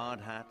wear hard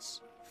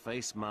hats,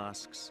 face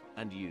masks,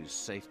 and use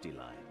safety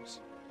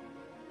lines.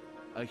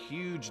 A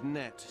huge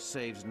net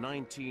saves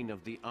 19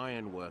 of the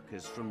iron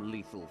workers from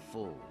lethal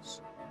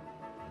falls.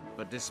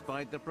 But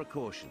despite the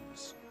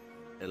precautions,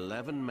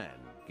 11 men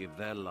give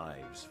their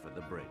lives for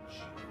the bridge.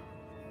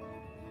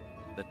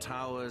 The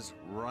towers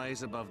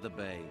rise above the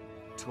bay,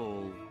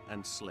 tall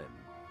and slim,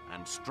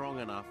 and strong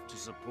enough to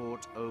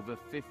support over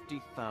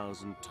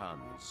 50,000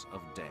 tons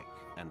of deck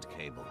and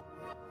cable.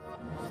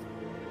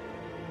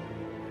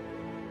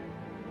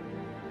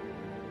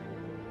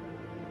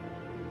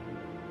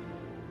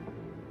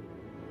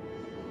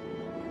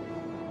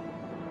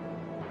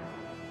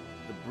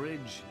 The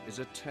bridge is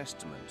a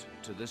testament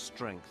to the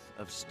strength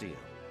of steel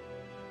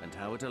and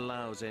how it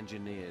allows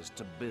engineers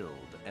to build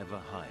ever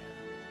higher.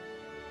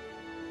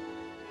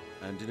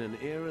 And in an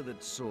era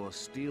that saw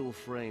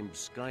steel-framed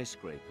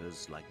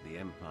skyscrapers like the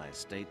Empire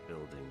State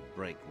Building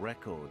break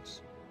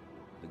records,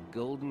 the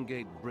Golden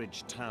Gate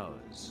Bridge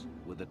towers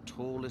were the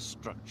tallest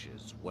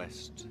structures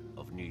west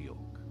of New York.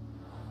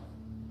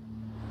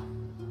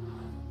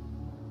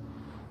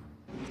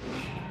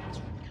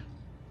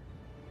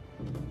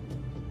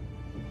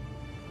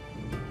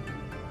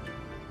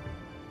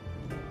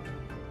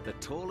 The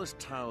tallest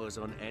towers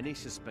on any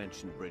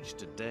suspension bridge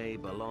today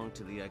belong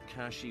to the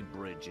Akashi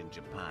Bridge in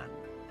Japan.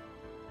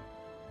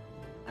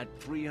 At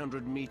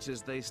 300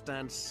 meters, they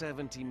stand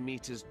 70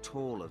 meters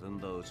taller than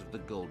those of the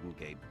Golden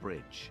Gate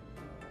Bridge.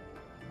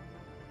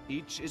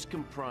 Each is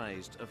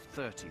comprised of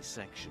 30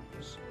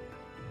 sections.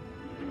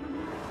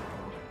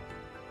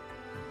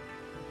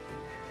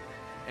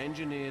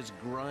 Engineers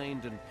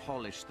grind and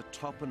polish the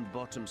top and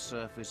bottom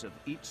surface of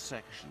each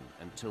section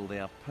until they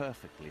are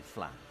perfectly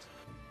flat.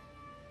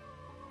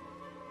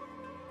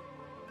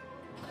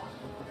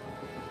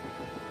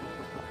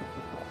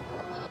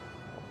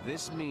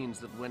 This means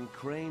that when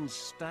cranes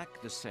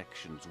stack the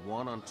sections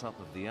one on top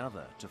of the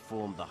other to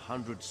form the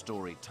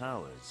 100-story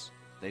towers,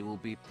 they will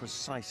be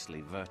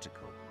precisely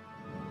vertical.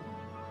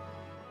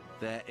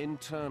 Their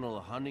internal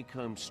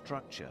honeycomb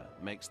structure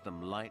makes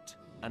them light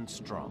and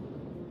strong.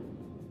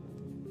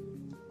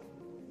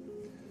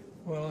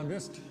 Well, I'm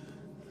just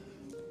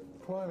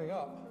climbing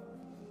up,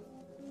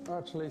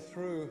 actually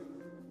through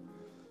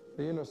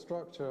the inner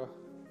structure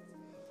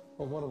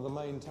of one of the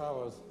main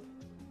towers.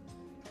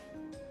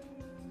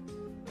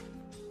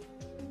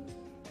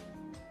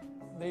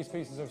 These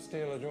pieces of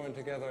steel are joined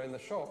together in the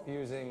shop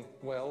using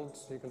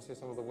welds. You can see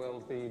some of the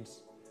weld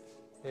beads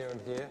here and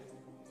here.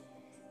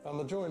 And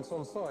the joints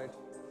on site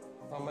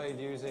are made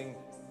using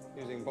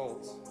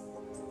bolts.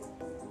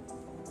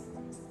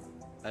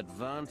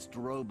 Advanced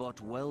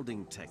robot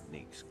welding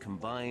techniques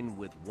combine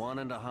with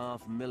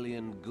 1.5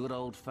 million good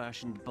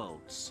old-fashioned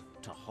bolts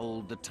to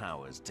hold the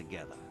towers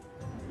together.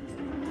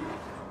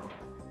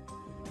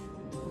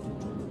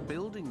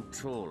 Building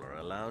taller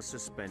allows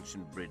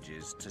suspension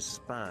bridges to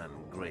span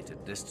greater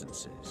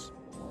distances.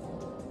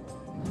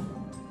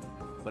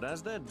 But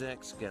as their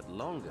decks get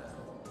longer,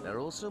 they're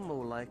also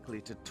more likely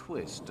to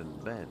twist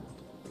and bend.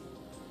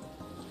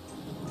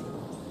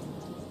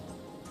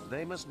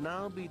 They must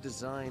now be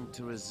designed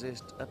to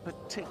resist a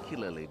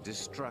particularly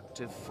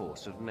destructive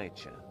force of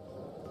nature: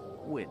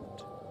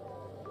 wind.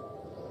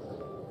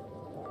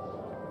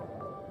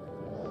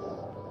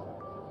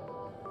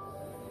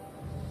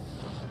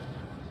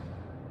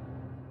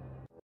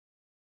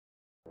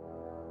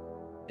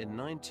 In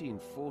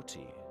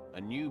 1940, a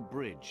new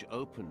bridge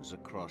opens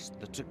across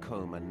the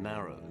Tacoma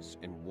Narrows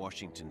in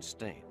Washington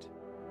state.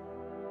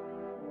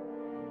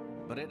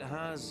 But it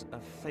has a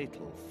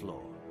fatal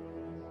flaw.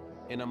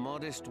 In a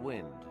modest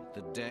wind,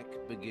 the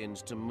deck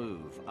begins to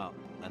move up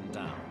and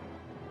down.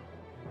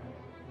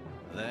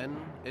 Then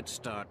it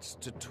starts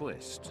to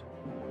twist.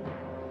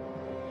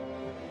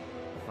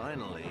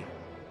 Finally,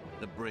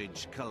 the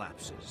bridge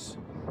collapses.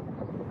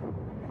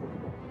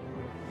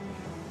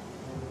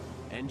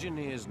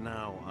 Engineers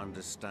now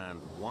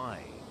understand why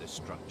the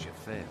structure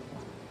failed.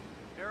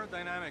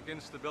 Aerodynamic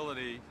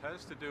instability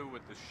has to do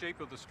with the shape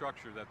of the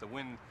structure that the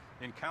wind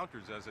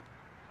encounters as it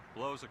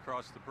blows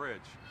across the bridge.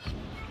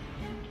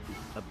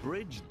 A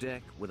bridge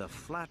deck with a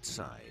flat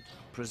side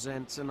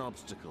presents an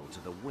obstacle to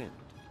the wind.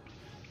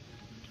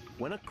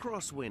 When a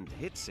crosswind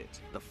hits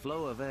it, the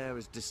flow of air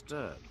is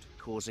disturbed,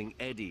 causing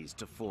eddies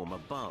to form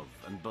above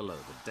and below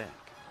the deck.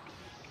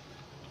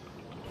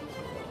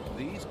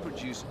 These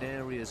produce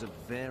areas of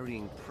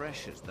varying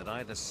pressures that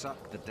either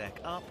suck the deck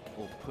up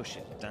or push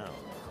it down.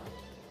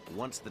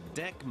 Once the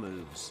deck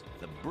moves,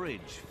 the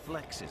bridge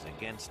flexes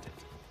against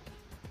it.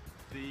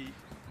 The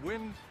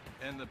wind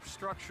and the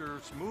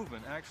structure's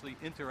movement actually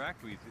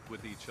interact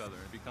with each other.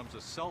 It becomes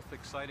a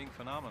self-exciting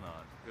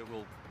phenomenon. It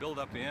will build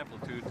up the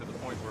amplitude to the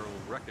point where it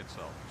will wreck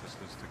itself, just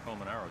as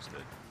Tacoma Narrows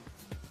did.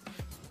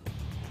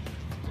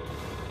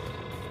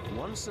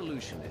 One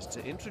solution is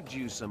to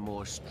introduce a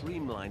more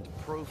streamlined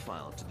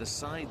profile to the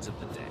sides of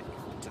the deck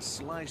to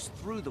slice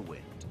through the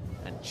wind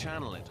and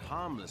channel it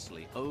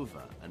harmlessly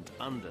over and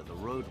under the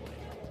roadway.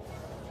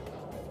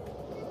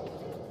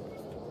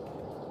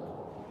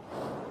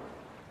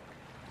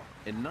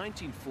 In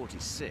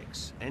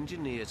 1946,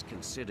 engineers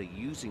consider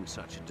using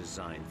such a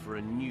design for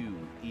a new,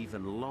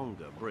 even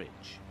longer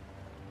bridge.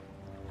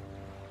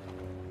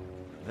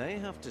 They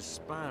have to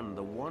span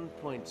the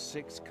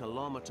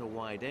 1.6-kilometer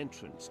wide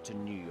entrance to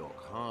New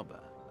York Harbor,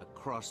 a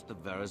cross the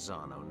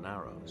Verrazano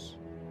Narrows.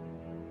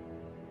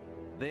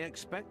 They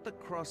expect the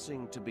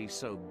crossing to be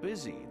so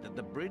busy that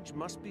the bridge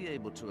must be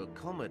able to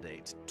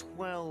accommodate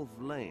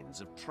 12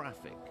 lanes of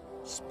traffic,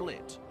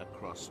 split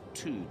across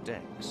 2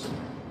 decks.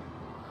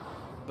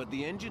 But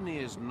the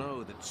engineers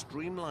know that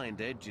streamlined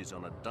edges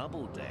on a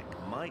double deck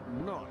might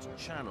not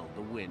channel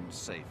the wind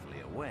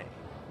safely away.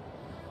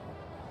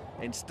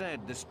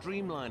 Instead, the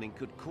streamlining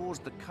could cause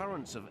the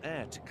currents of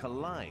air to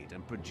collide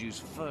and produce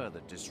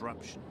further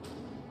disruption.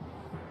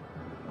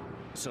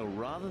 So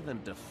rather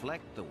than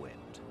deflect the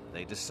wind,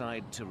 they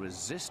decide to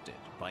resist it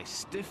by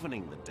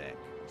stiffening the deck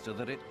so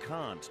that it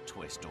can't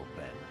twist or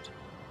bend.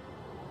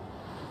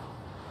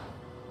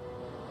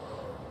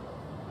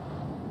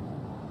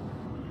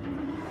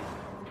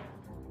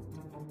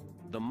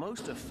 The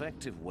most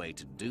effective way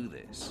to do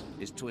this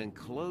is to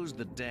enclose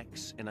the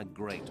decks in a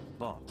great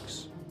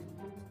box.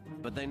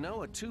 But they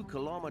know a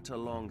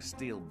 2-kilometer-long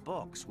steel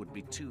box would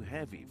be too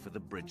heavy for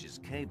the bridge's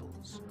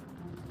cables.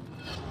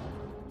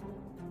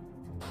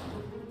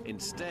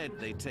 Instead,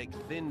 they take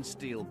thin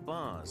steel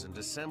bars and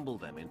assemble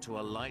them into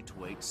a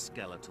lightweight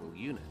skeletal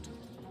unit.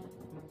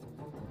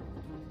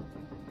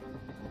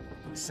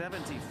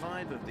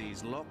 75 of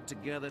these lock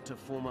together to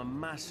form a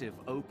massive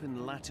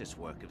open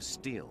latticework of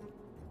steel.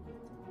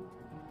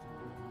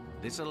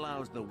 This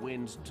allows the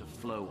wind to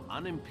flow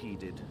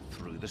unimpeded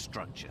through the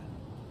structure.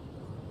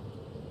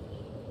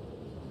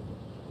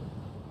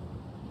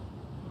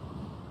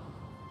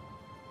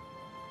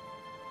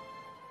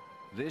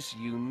 This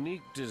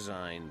unique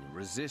design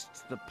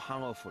resists the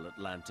powerful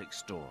Atlantic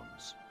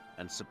storms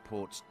and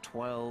supports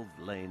 12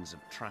 lanes of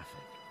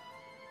traffic.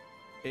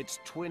 Its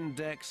twin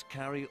decks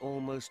carry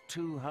almost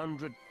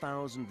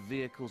 200,000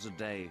 vehicles a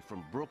day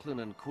from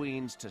Brooklyn and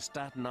Queens to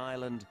Staten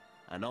Island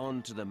and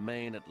on to the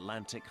main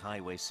Atlantic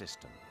highway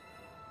system.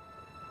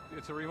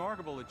 It's a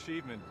remarkable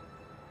achievement.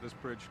 This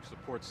bridge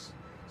supports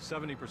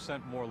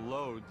 70% more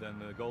load than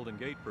the Golden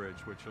Gate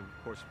Bridge, which of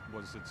course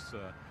was its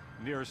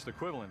nearest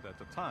equivalent at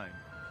the time.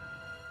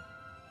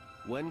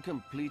 When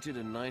completed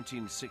in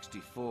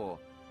 1964,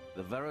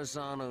 the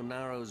Verrazano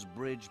Narrows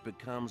Bridge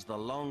becomes the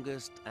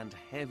longest and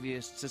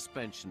heaviest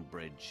suspension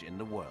bridge in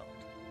the world.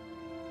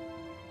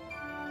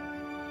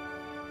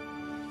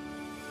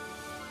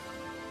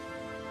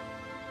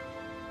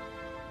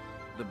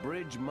 The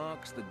bridge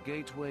marks the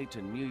gateway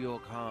to New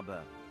York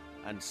Harbor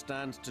and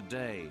stands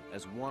today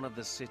as one of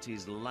the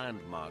city's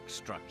landmark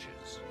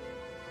structures.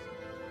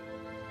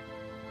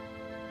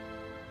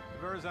 The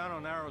Verrazano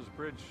Narrows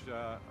Bridge,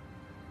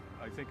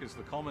 I think, is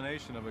the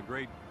culmination of a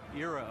great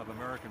era of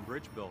American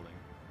bridge building.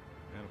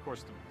 And of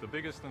course, the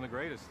biggest and the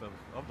greatest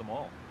of them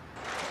all.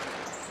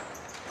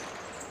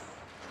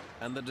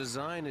 And the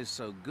design is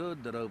so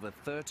good that over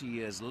 30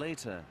 years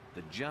later,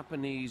 the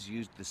Japanese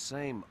used the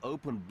same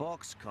open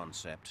box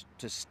concept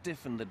to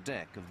stiffen the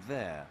deck of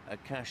their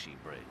Akashi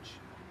Bridge.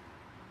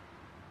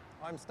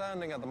 I'm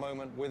standing at the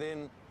moment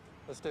within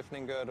the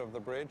stiffening girder of the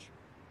bridge.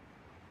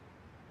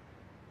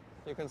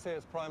 You can see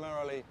it's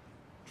primarily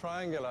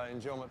triangular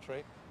in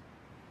geometry,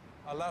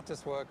 a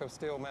lattice work of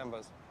steel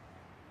members.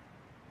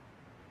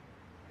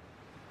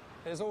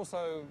 It is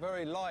also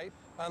very light,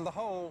 and the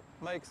whole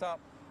makes up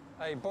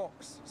a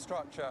box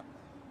structure,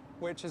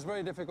 which is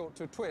very difficult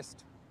to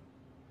twist.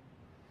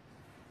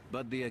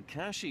 But the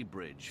Akashi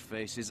Bridge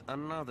faces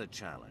another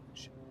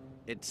challenge.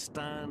 It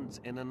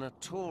stands in a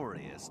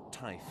notorious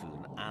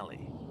typhoon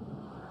alley.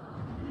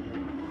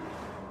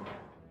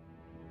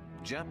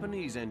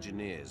 Japanese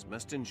engineers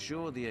must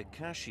ensure the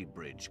Akashi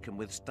Bridge can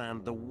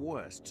withstand the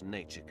worst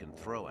nature can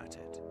throw at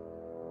it.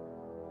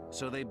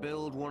 So they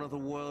build one of the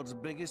world's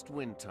biggest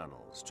wind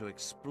tunnels to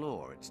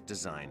explore its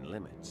design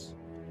limits.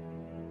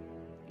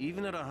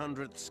 Even at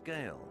 100th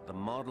scale, the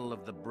model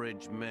of the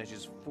bridge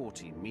measures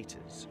 40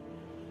 meters.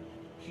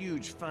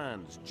 Huge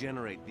fans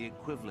generate the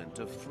equivalent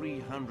of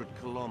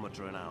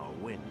 300-kilometer-an-hour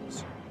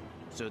winds,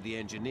 so the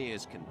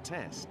engineers can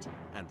test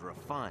and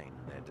refine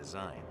their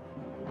design.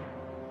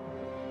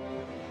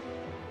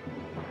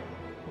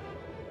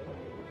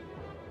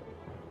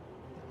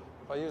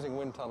 By using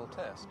wind tunnel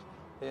test,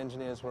 the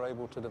engineers were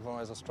able to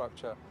devise a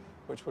structure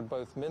which would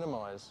both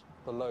minimize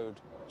the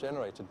load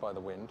generated by the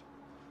wind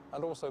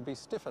and also be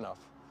stiff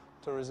enough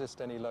to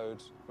resist any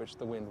loads which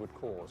the wind would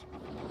cause.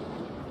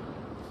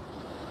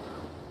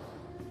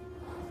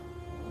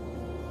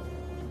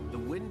 The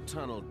wind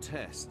tunnel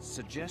tests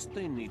suggest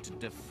they need to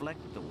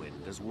deflect the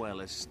wind as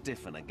well as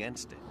stiffen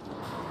against it.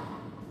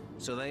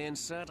 So they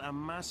insert a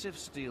massive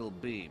steel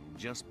beam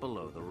just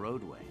below the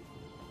roadway.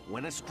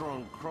 When a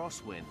strong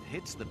crosswind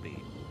hits the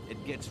beam,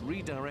 it gets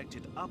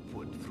redirected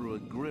upward through a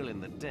grill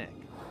in the deck,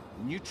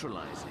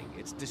 neutralizing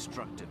its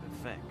destructive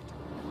effect.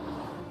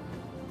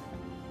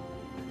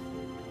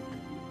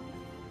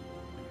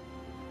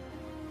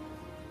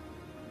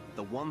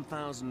 The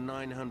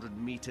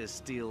 1,900-meter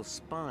steel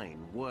spine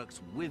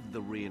works with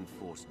the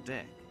reinforced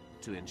deck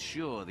to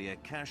ensure the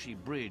Akashi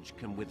Bridge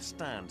can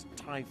withstand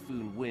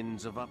typhoon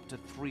winds of up to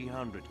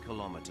 300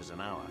 kilometers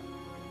an hour.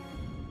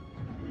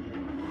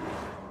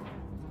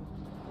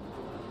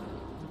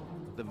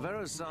 The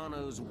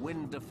Verrazzano's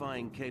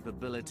wind-defying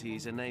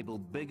capabilities enable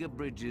bigger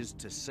bridges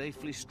to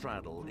safely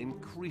straddle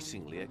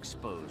increasingly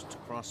exposed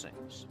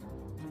crossings.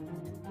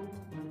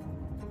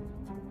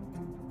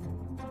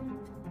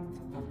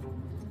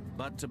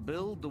 But to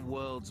build the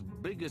world's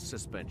biggest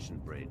suspension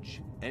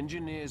bridge,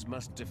 engineers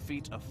must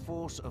defeat a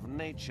force of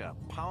nature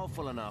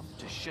powerful enough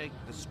to shake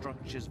the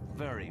structure's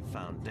very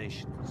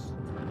foundations.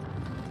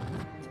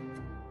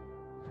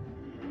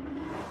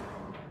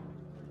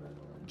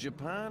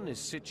 Japan is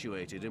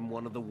situated in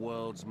one of the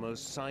world's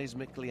most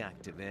seismically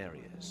active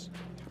areas.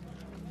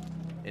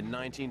 In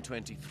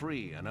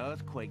 1923, an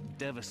earthquake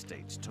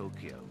devastates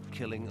Tokyo,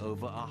 killing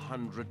over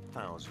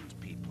 100,000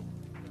 people.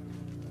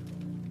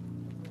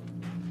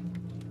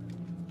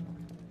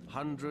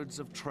 Hundreds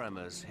of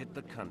tremors hit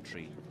the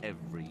country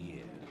every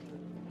year.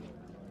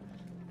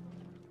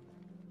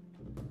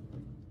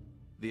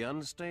 The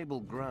unstable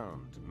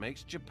ground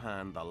makes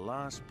Japan the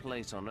last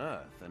place on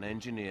Earth an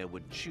engineer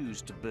would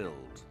choose to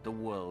build the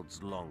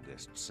world's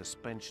longest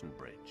suspension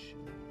bridge.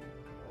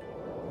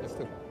 If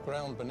the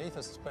ground beneath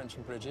a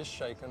suspension bridge is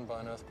shaken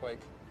by an earthquake,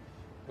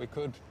 we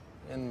could,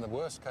 in the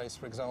worst case,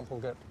 for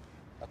example, get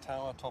a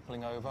tower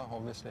toppling over,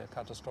 obviously a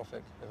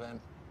catastrophic event.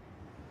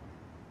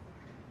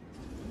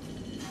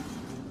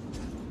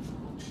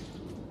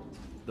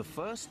 The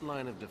first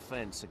line of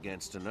defense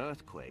against an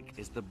earthquake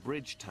is the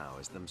bridge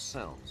towers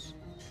themselves.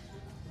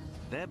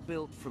 They're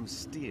built from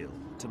steel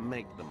to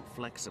make them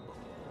flexible.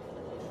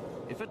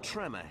 If a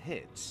tremor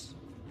hits,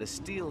 the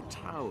steel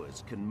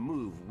towers can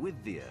move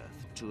with the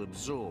earth to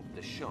absorb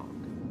the shock.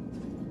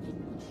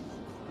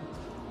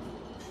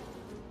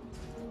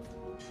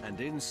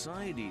 And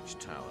inside each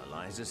tower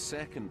lies a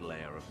second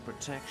layer of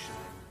protection,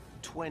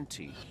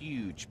 20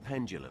 huge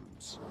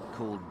pendulums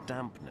called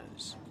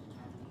dampeners.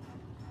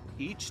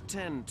 Each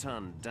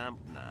 10-ton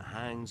dampener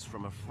hangs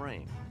from a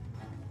frame.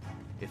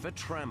 If a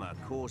tremor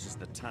causes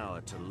the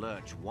tower to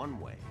lurch one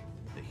way,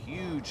 the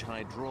huge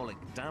hydraulic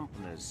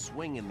dampeners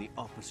swing in the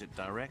opposite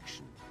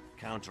direction,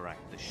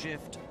 counteract the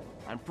shift,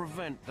 and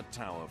prevent the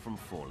tower from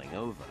falling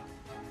over.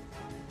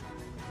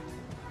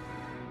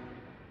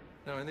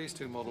 Now, in these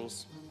two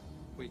models,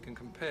 we can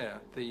compare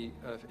the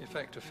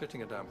effect of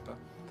fitting a damper.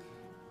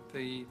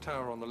 The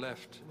tower on the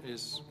left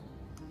is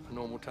a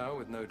normal tower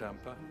with no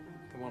damper.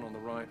 The one on the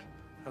right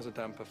has a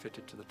damper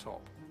fitted to the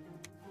top.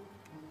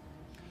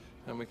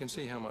 And we can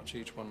see how much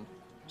each one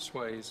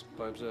sways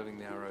by observing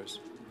the arrows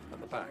at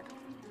the back.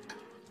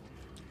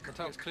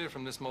 It's clear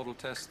from this model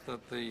test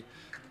that the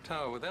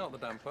tower without the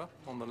damper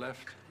on the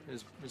left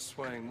is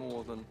swaying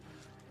more than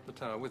the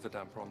tower with the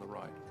damper on the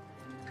right.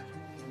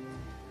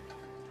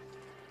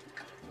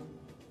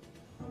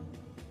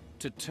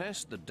 To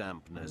test the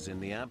dampeners in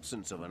the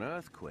absence of an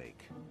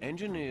earthquake,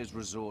 engineers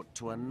resort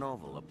to a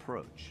novel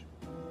approach.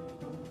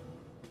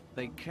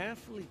 They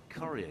carefully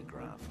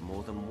choreograph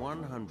more than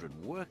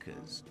 100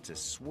 workers to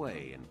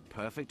sway in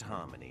perfect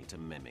harmony to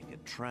mimic a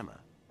tremor.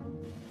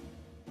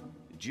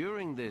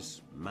 During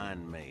this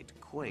man-made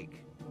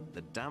quake,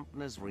 the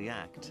dampeners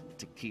react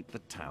to keep the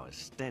tower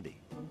steady.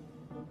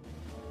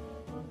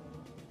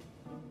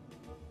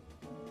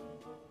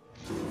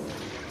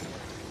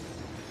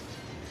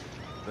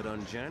 But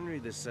on January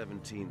the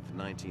 17th,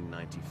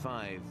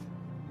 1995,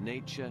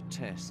 nature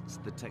tests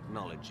the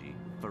technology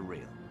for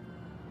real.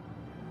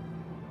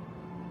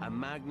 A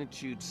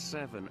magnitude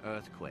 7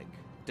 earthquake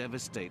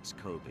devastates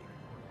Kobe,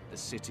 the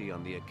city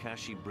on the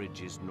Akashi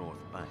Bridge's north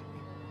bank.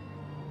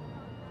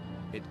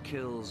 It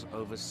kills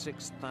over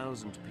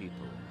 6,000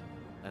 people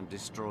and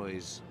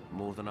destroys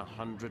more than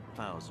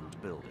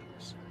 100,000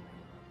 buildings.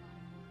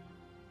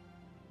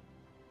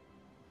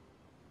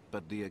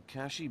 But the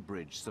Akashi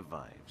Bridge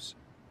survives,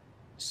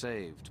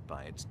 saved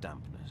by its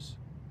dampeners.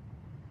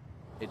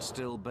 It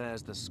still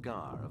bears the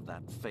scar of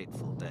that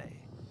fateful day.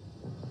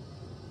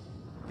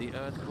 The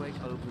earthquake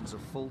opens a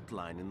fault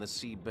line in the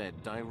seabed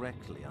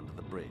directly under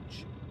the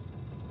bridge.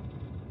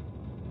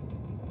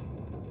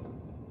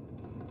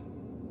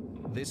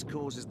 This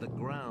causes the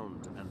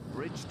ground and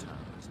bridge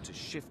towers to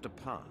shift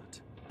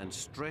apart and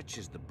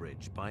stretches the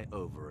bridge by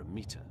over a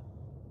meter.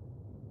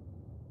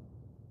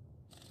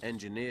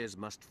 Engineers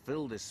must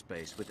fill this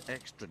space with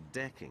extra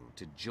decking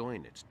to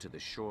join it to the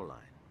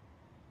shoreline.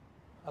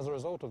 As a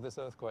result of this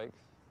earthquake,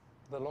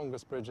 the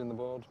longest bridge in the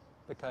world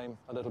became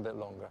a little bit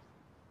longer.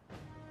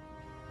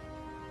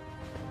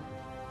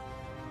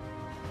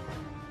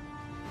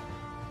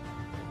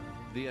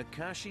 The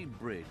Akashi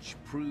Bridge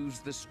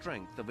proves the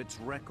strength of its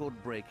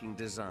record-breaking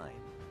design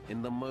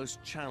in the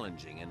most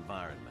challenging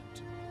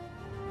environment.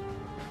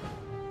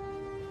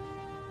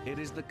 It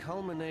is the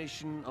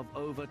culmination of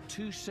over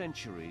 2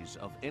 centuries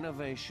of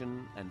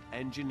innovation and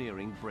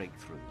engineering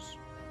breakthroughs.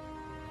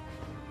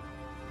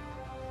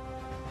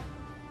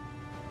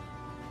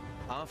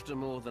 After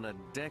more than a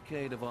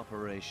decade of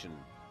operation,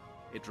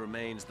 it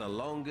remains the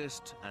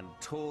longest and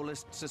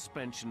tallest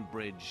suspension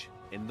bridge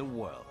in the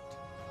world.